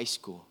was in high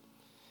school,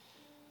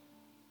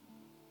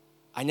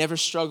 I never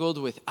struggled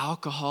with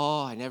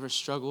alcohol. I never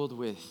struggled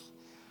with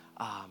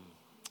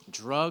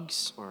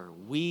drugs or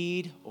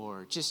weed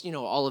or just,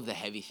 all of the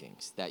heavy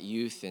things that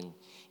youth and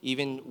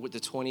even with the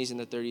 20s and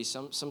the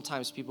 30s,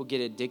 sometimes people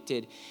get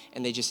addicted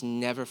and they just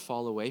never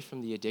fall away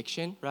from the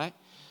addiction, right?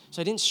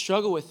 So I didn't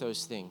struggle with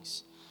those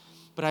things,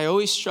 but I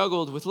always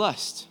struggled with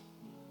lust.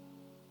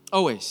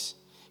 Always.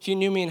 If you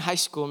knew me in high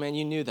school, man,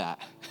 you knew that,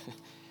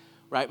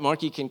 right?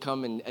 Marky can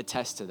come and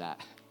attest to that.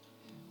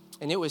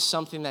 And it was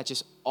something that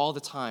just all the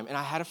time. And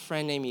I had a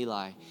friend named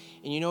Eli,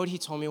 and you know what he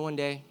told me one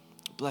day?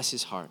 Bless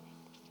his heart.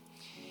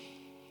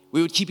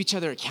 We would keep each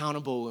other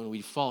accountable when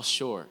we'd fall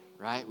short,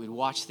 right? We'd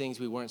watch things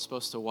we weren't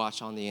supposed to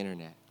watch on the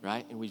internet,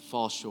 right? And we'd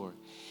fall short.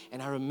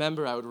 And I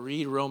remember I would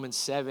read Romans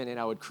 7 and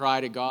I would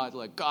cry to God,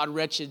 like, God,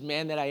 wretched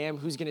man that I am,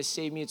 who's going to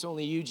save me? It's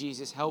only you,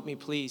 Jesus. Help me,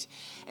 please.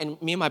 And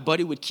me and my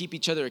buddy would keep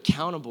each other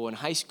accountable in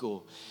high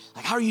school.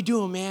 Like, how are you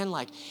doing, man?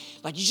 Like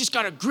you just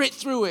got to grit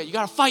through it. You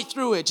got to fight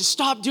through it. Just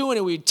stop doing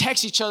it. We'd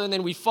text each other and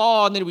then we'd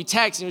fall and then we'd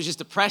text and it was just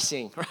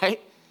depressing,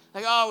 right?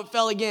 Like, oh, it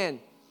fell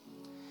again.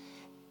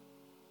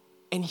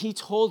 And he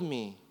told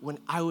me when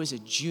I was a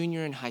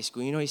junior in high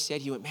school, he said,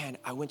 he went, man,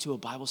 I went to a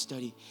Bible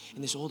study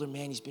and this older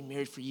man, he's been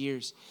married for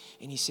years.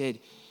 And he said,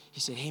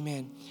 hey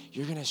man,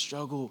 you're going to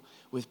struggle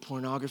with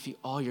pornography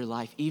all your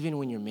life, even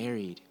when you're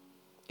married.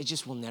 It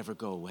just will never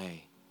go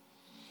away.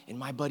 And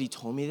my buddy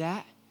told me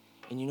that.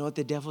 And you know what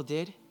the devil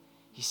did?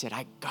 He said,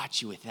 I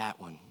got you with that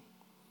one.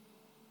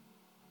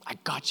 I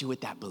got you with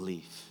that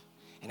belief.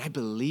 And I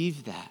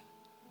believed that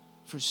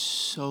for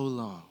so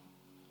long.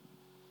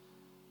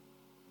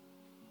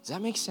 Does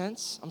that make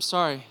sense? I'm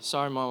sorry.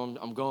 Sorry, Mom,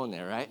 I'm going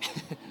there, right?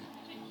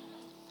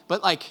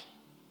 But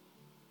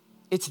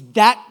it's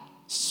that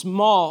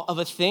small of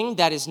a thing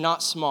that is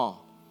not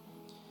small.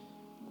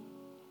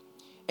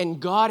 And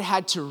God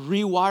had to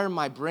rewire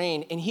my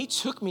brain, and he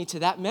took me to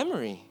that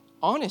memory,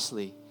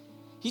 honestly.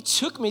 He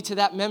took me to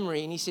that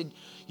memory, and he said,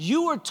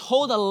 you were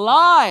told a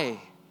lie.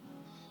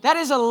 That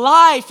is a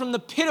lie from the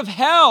pit of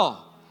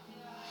hell.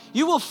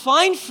 You will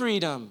find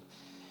freedom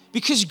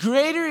because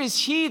greater is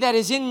he that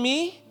is in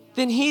me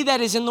than he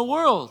that is in the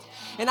world.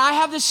 And I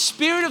have the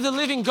Spirit of the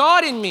living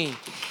God in me.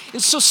 And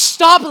so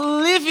stop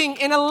living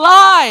in a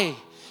lie.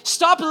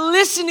 Stop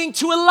listening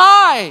to a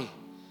lie.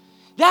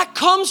 That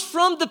comes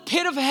from the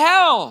pit of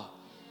hell.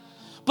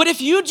 But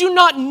if you do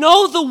not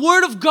know the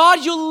Word of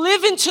God, you'll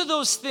live into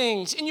those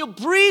things and you'll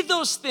breathe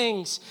those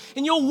things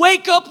and you'll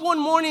wake up one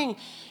morning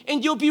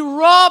and you'll be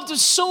robbed of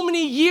so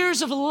many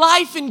years of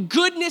life and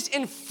goodness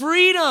and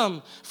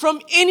freedom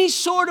from any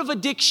sort of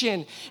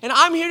addiction. And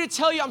I'm here to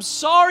tell you, I'm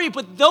sorry,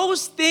 but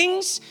those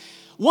things,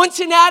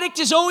 once an addict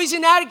is always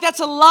an addict, that's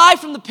a lie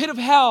from the pit of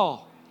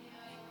hell.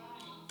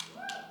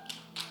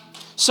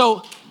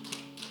 So,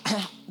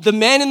 the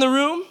men in the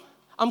room,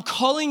 I'm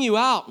calling you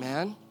out,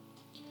 man.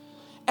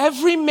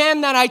 Every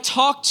man that I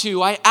talk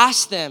to, I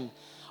ask them,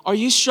 are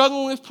you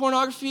struggling with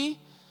pornography?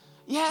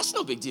 Yeah, it's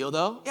no big deal,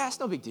 though. Yeah, it's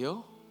no big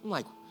deal. I'm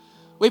like,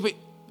 wait,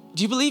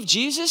 do you believe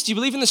Jesus? Do you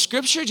believe in the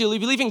scripture? Do you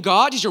believe in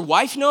God? Does your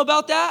wife know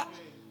about that?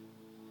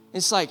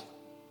 It's like,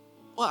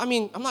 well, I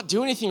mean, I'm not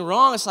doing anything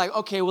wrong. It's like,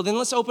 okay, well, then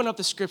let's open up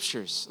the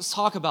scriptures. Let's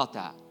talk about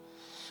that.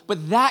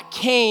 But that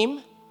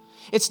came,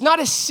 it's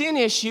not a sin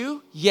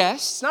issue, yes.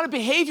 It's not a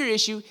behavior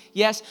issue,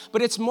 yes.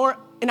 But it's more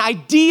an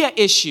idea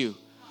issue.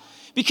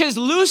 Because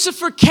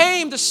Lucifer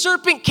came, the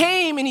serpent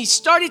came, and he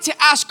started to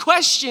ask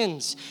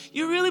questions.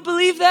 You really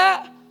believe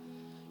that?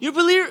 You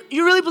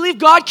really believe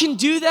God can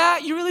do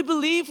that? You really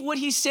believe what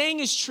he's saying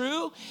is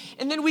true?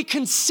 And then we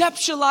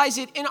conceptualize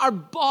it in our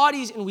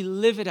bodies and we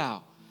live it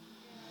out.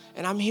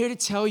 And I'm here to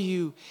tell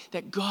you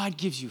that God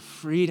gives you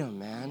freedom,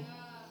 man.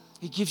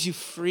 He gives you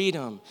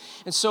freedom.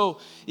 And so,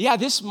 yeah,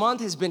 this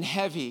month has been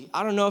heavy.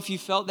 I don't know if you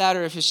felt that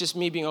or if it's just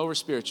me being over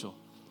spiritual.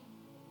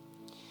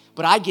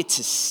 But I get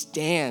to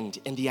stand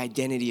in the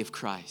identity of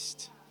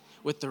Christ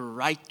with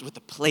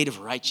the plate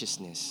of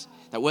righteousness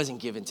that wasn't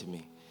given to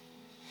me.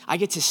 I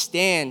get to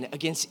stand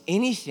against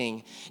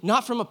anything,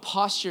 not from a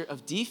posture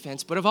of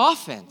defense, but of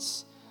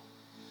offense.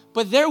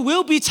 But there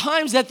will be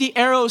times that the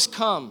arrows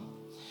come.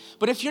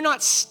 But if you're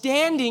not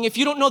standing, if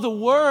you don't know the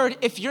word,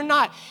 if you're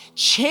not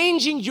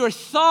changing your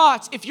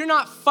thoughts, if you're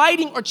not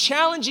fighting or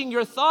challenging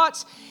your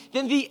thoughts,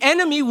 then the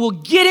enemy will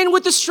get in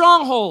with the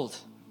stronghold.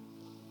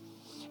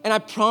 And I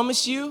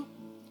promise you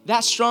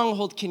that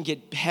stronghold can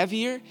get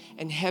heavier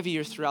and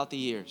heavier throughout the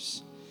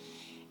years.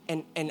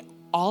 And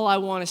all I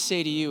want to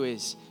say to you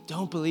is,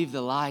 don't believe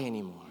the lie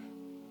anymore.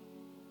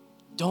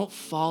 Don't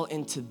fall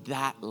into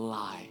that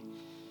lie.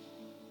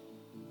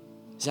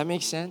 Does that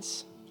make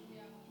sense?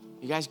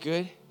 You guys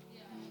good?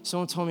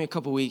 Someone told me a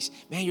couple weeks,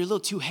 man, you're a little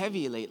too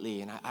heavy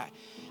lately. And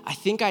I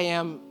think I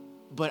am,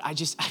 but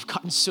I've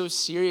gotten so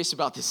serious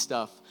about this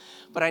stuff.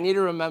 But I need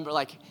to remember,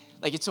 like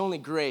it's only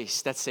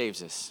grace that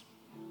saves us.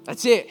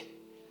 That's it,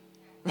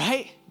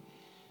 right?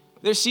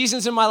 There's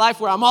seasons in my life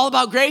where I'm all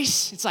about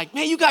grace. It's like,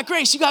 man, you got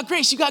grace, you got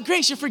grace, you got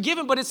grace, you're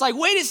forgiven. But it's like,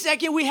 wait a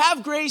second, we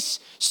have grace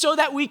so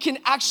that we can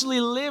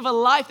actually live a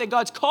life that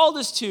God's called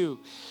us to.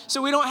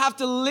 So we don't have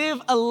to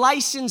live a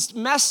licensed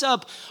mess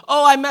up.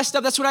 Oh, I messed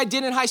up. That's what I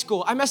did in high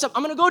school. I messed up.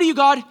 I'm going to go to you,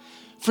 God.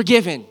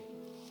 Forgiven.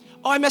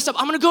 Oh, I messed up.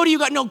 I'm going to go to you,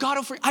 God. No, God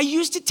will forgive. I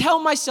used to tell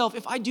myself,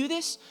 if I do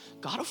this,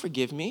 God will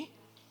forgive me.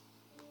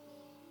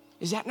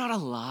 Is that not a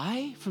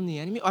lie from the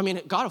enemy? I mean,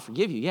 God will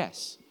forgive you,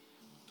 yes.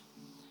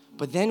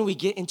 But then we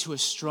get into a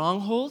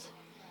stronghold,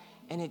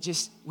 and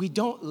we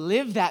don't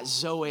live that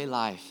Zoe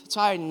life. That's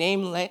why I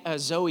named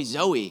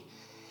Zoe.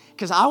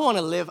 Because I want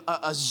to live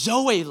a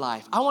Zoe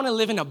life. I want to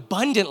live an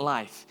abundant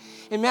life.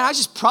 And man, I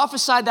just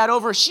prophesied that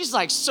over her. She's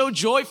like so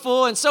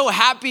joyful and so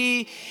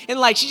happy. And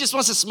like she just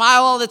wants to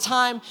smile all the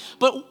time.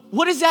 But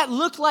what does that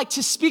look like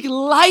to speak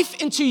life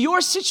into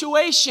your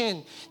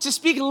situation? To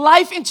speak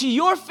life into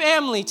your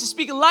family? To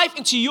speak life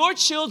into your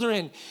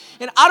children?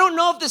 And I don't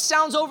know if this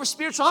sounds over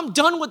spiritual. I'm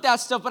done with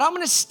that stuff. But I'm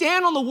going to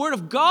stand on the word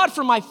of God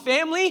for my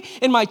family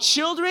and my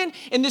children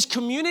and this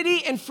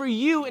community and for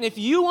you. And if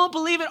you won't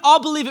believe it, I'll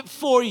believe it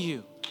for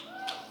you.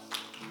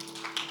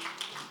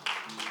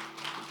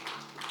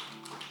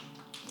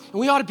 And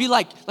we ought to be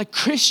like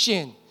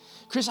Christian.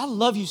 Chris, I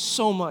love you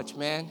so much,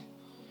 man.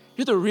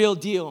 You're the real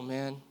deal,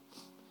 man.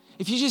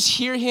 If you just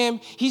hear him,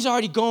 he's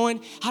already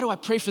going, how do I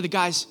pray for the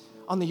guys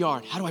on the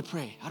yard? How do I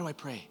pray? How do I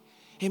pray?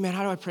 Hey, man,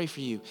 how do I pray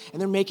for you?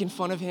 And they're making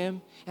fun of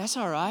him. That's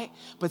all right.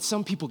 But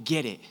some people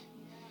get it.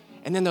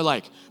 And then they're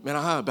like, man,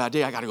 I had a bad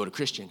day. I got to go to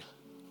Christian,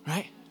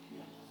 right?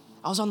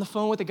 I was on the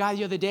phone with a guy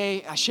the other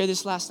day. I shared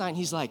this last night, and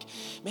he's like,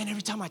 man,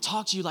 every time I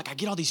talk to you, like I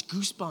get all these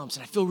goosebumps,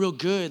 and I feel real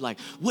good. Like,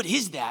 what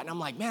is that? And I'm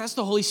like, man, that's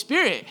the Holy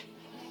Spirit.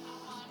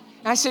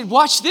 And I said,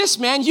 watch this,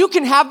 man. You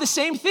can have the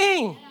same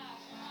thing.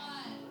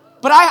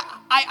 But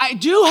I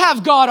do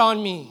have God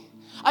on me.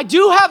 I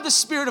do have the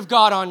Spirit of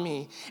God on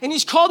me. And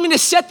he's called me to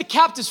set the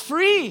captives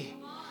free.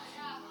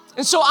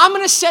 And so I'm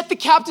going to set the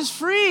captives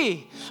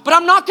free. But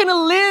I'm not going to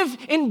live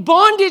in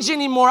bondage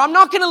anymore. I'm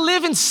not going to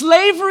live in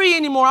slavery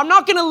anymore. I'm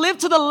not going to live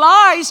to the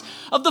lies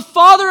of the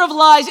father of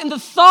lies and the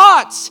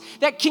thoughts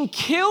that can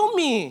kill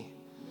me.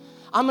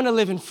 I'm going to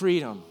live in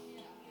freedom.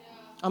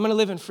 I'm going to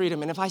live in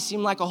freedom. And if I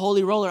seem like a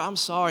holy roller, I'm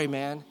sorry,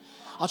 man.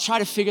 I'll try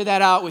to figure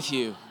that out with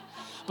you.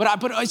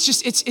 But it's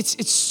just,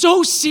 it's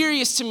so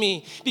serious to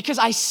me because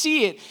I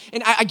see it.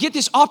 And I get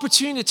this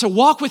opportunity to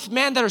walk with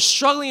men that are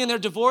struggling in their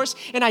divorce.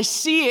 And I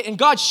see it. And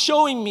God's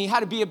showing me how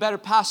to be a better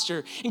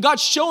pastor. And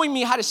God's showing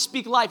me how to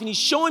speak life. And he's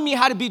showing me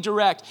how to be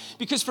direct.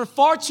 Because for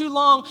far too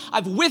long,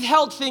 I've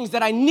withheld things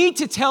that I need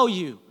to tell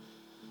you.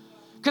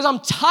 Because I'm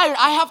tired.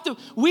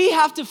 We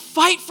have to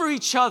fight for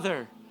each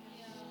other.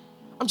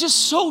 I'm just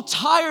so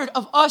tired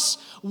of us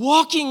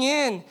walking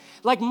in,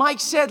 like Mike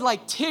said,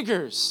 like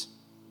Tiggers.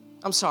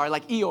 I'm sorry,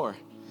 like Eeyore.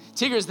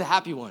 Tigger's the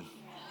happy one.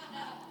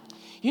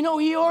 You know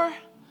Eeyore?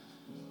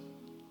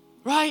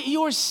 Right?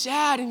 Eeyore's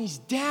sad and he's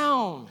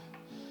down.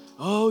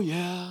 Oh,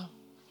 yeah.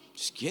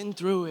 Just getting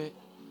through it.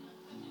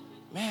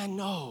 Man,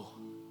 no.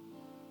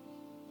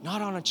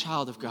 Not on a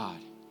child of God.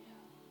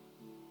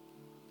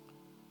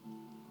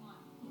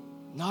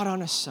 Not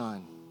on a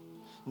son.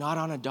 Not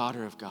on a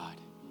daughter of God.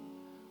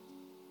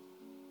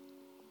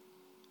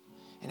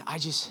 And I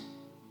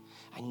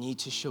need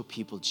to show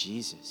people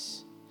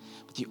Jesus.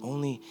 But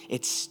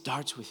it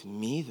starts with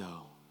me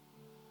though.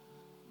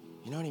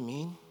 You know what I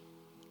mean?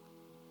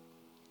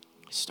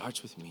 It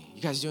starts with me.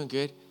 You guys doing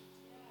good?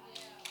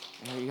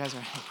 Yeah, you guys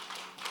are.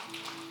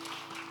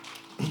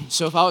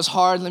 So if I was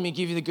hard, let me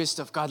give you the good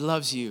stuff. God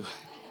loves you.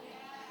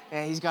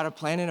 And he's got a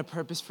plan and a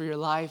purpose for your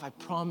life. I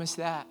promise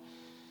that.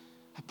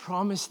 I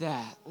promise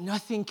that.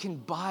 Nothing can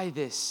buy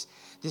this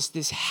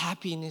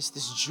happiness,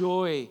 this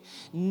joy.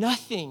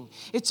 Nothing.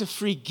 It's a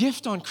free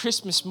gift on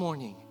Christmas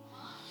morning.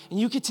 And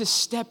you get to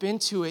step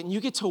into it and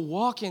you get to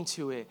walk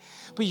into it.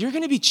 But you're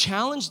going to be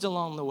challenged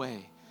along the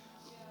way.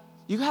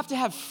 You have to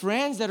have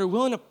friends that are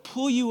willing to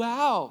pull you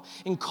out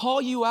and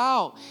call you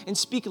out and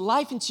speak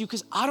life into you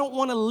because I don't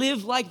want to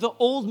live like the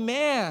old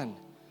man.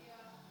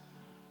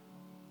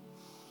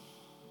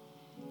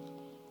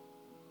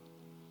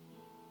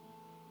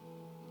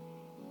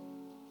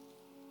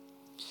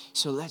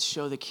 So let's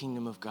show the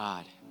kingdom of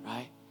God,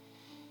 right?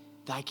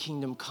 Thy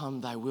kingdom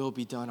come, thy will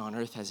be done on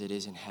earth as it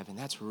is in heaven.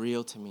 That's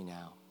real to me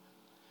now.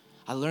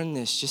 I learned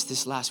this just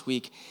this last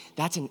week.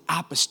 That's an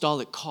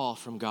apostolic call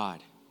from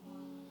God,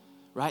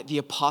 right? The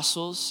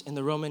apostles in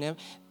the Roman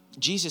Empire,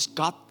 Jesus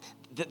got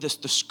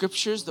the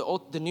scriptures,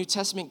 the New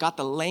Testament got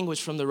the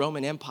language from the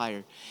Roman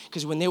Empire.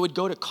 Because when they would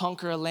go to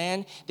conquer a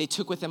land, they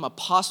took with them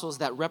apostles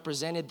that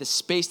represented the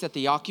space that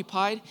they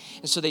occupied.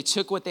 And so they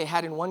took what they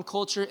had in one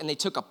culture and they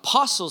took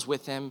apostles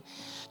with them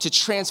to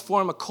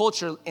transform a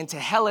culture and to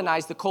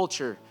Hellenize the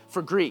culture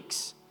for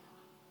Greeks.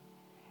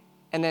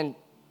 And then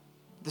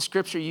the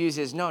scripture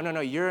uses, no,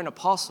 you're an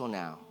apostle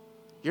now.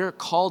 You're a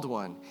called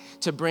one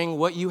to bring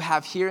what you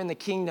have here in the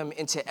kingdom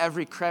into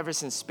every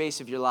crevice and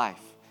space of your life.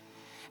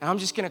 And I'm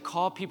just going to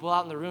call people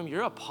out in the room.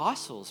 You're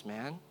apostles,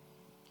 man.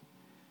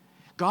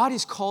 God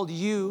has called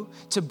you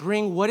to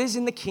bring what is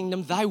in the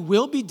kingdom. Thy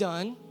will be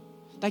done.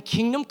 Thy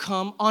kingdom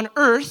come on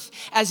earth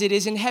as it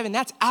is in heaven.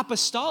 That's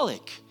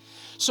apostolic.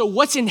 So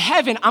what's in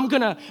heaven, I'm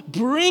going to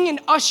bring and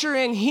usher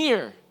in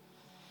here.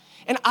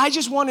 And I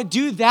just want to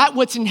do that,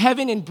 what's in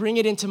heaven, and bring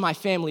it into my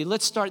family.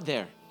 Let's start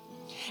there.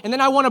 And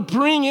then I want to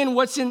bring in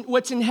what's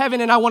in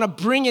heaven, and I want to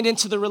bring it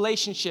into the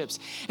relationships.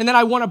 And then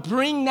I want to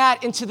bring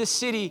that into the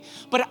city.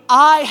 But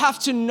I have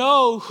to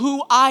know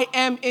who I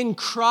am in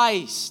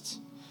Christ.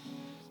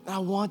 And I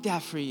want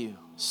that for you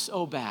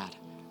so bad.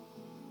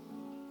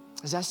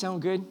 Does that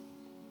sound good?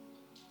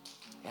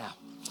 Yeah.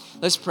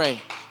 Let's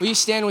pray. Will you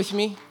stand with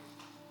me?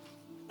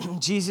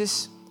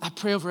 Jesus, I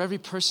pray over every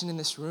person in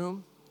this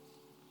room.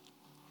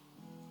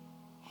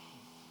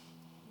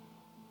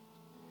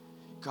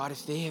 God,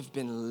 if they have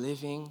been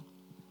living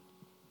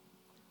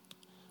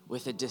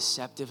with a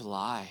deceptive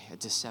lie, a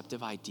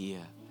deceptive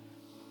idea,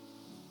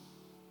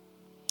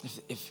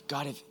 if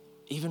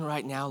even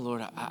right now,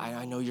 Lord,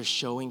 I know you're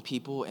showing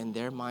people in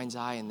their mind's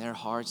eye and their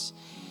hearts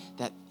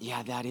that,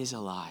 yeah, that is a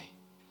lie.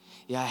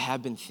 Yeah, I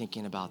have been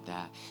thinking about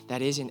that.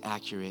 That isn't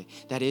accurate.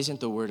 That isn't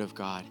the word of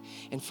God.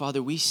 And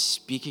Father, we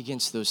speak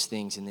against those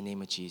things in the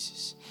name of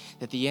Jesus.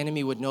 That the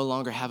enemy would no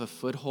longer have a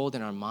foothold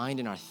in our mind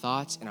and our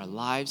thoughts and our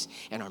lives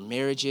and our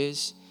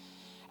marriages.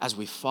 As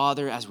we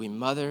father, as we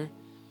mother,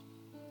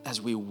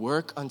 as we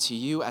work unto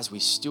you, as we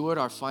steward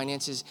our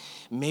finances,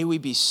 may we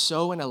be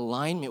so in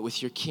alignment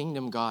with your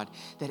kingdom, God,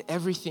 that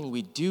everything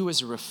we do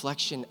is a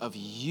reflection of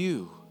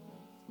you.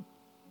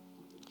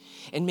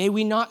 And may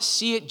we not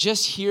see it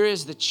just here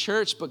as the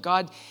church, but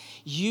God,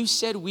 you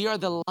said we are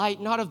the light,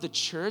 not of the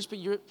church, but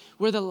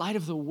we're the light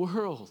of the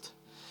world.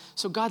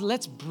 So God,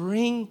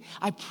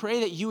 I pray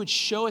that you would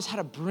show us how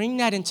to bring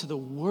that into the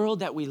world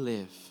that we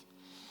live.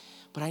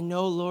 But I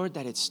know, Lord,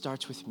 that it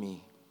starts with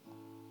me.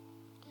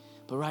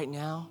 But right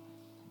now,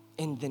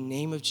 in the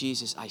name of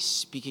Jesus, I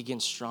speak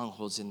against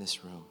strongholds in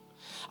this room.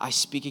 I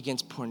speak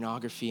against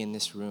pornography in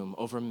this room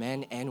over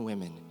men and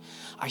women.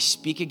 I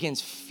speak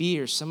against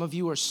fear. Some of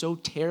you are so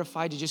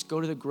terrified to just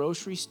go to the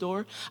grocery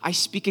store. I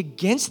speak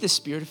against the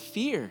spirit of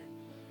fear.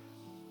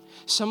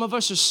 Some of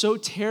us are so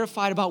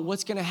terrified about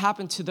what's going to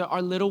happen to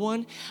our little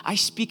one. I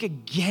speak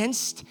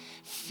against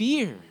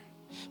fear.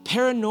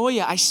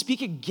 Paranoia, I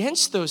speak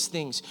against those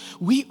things.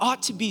 We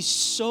ought to be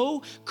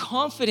so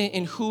confident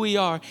in who we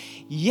are.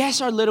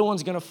 Yes, our little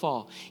one's gonna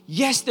fall.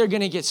 Yes, they're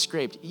gonna get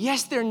scraped.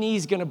 Yes, their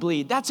knee's gonna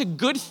bleed. That's a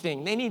good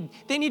thing.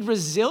 They need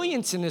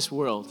resilience in this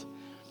world.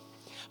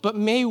 But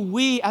may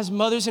we, as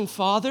mothers and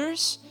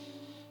fathers,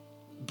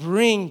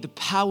 bring the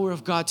power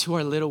of God to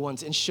our little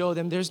ones and show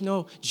them there's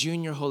no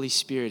junior Holy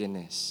Spirit in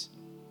this.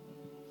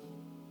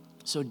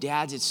 So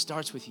dads, it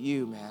starts with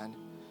you, man.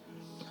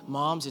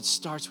 Moms, it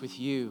starts with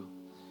you.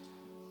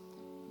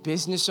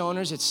 Business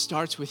owners, it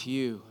starts with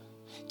you.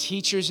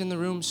 Teachers in the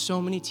room,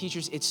 so many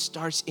teachers, it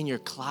starts in your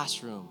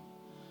classroom.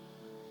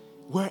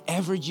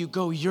 Wherever you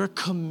go, you're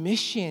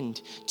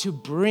commissioned to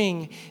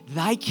bring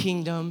thy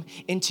kingdom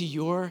into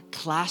your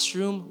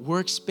classroom,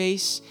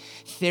 workspace,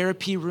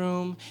 therapy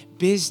room,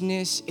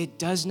 business. It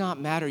does not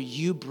matter.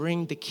 You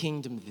bring the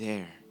kingdom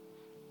there.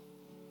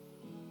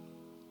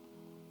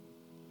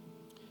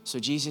 So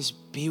Jesus,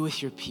 be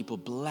with your people.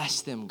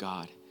 Bless them,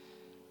 God,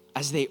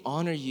 as they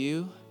honor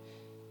you,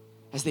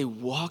 as they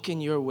walk in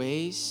your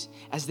ways,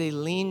 as they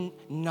lean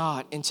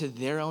not into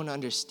their own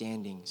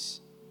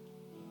understandings.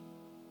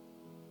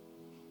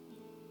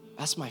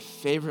 That's my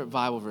favorite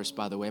Bible verse,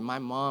 by the way. My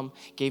mom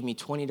gave me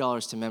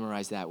 $20 to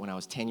memorize that when I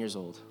was 10 years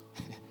old.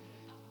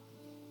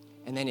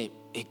 And then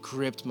it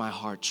gripped my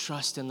heart.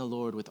 Trust in the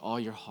Lord with all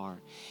your heart.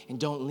 And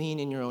don't lean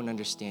in your own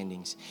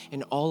understandings.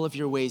 In all of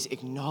your ways,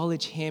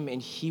 acknowledge him and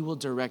he will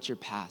direct your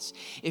paths.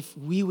 If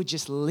we would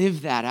just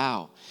live that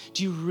out.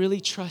 Do you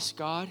really trust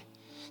God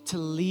to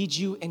lead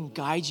you and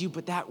guide you?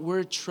 But that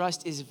word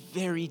trust is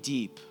very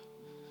deep.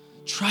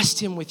 Trust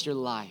him with your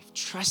life.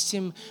 Trust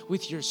him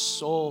with your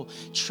soul.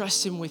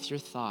 Trust him with your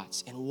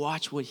thoughts. And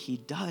watch what he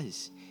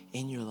does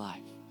in your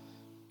life.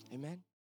 Amen.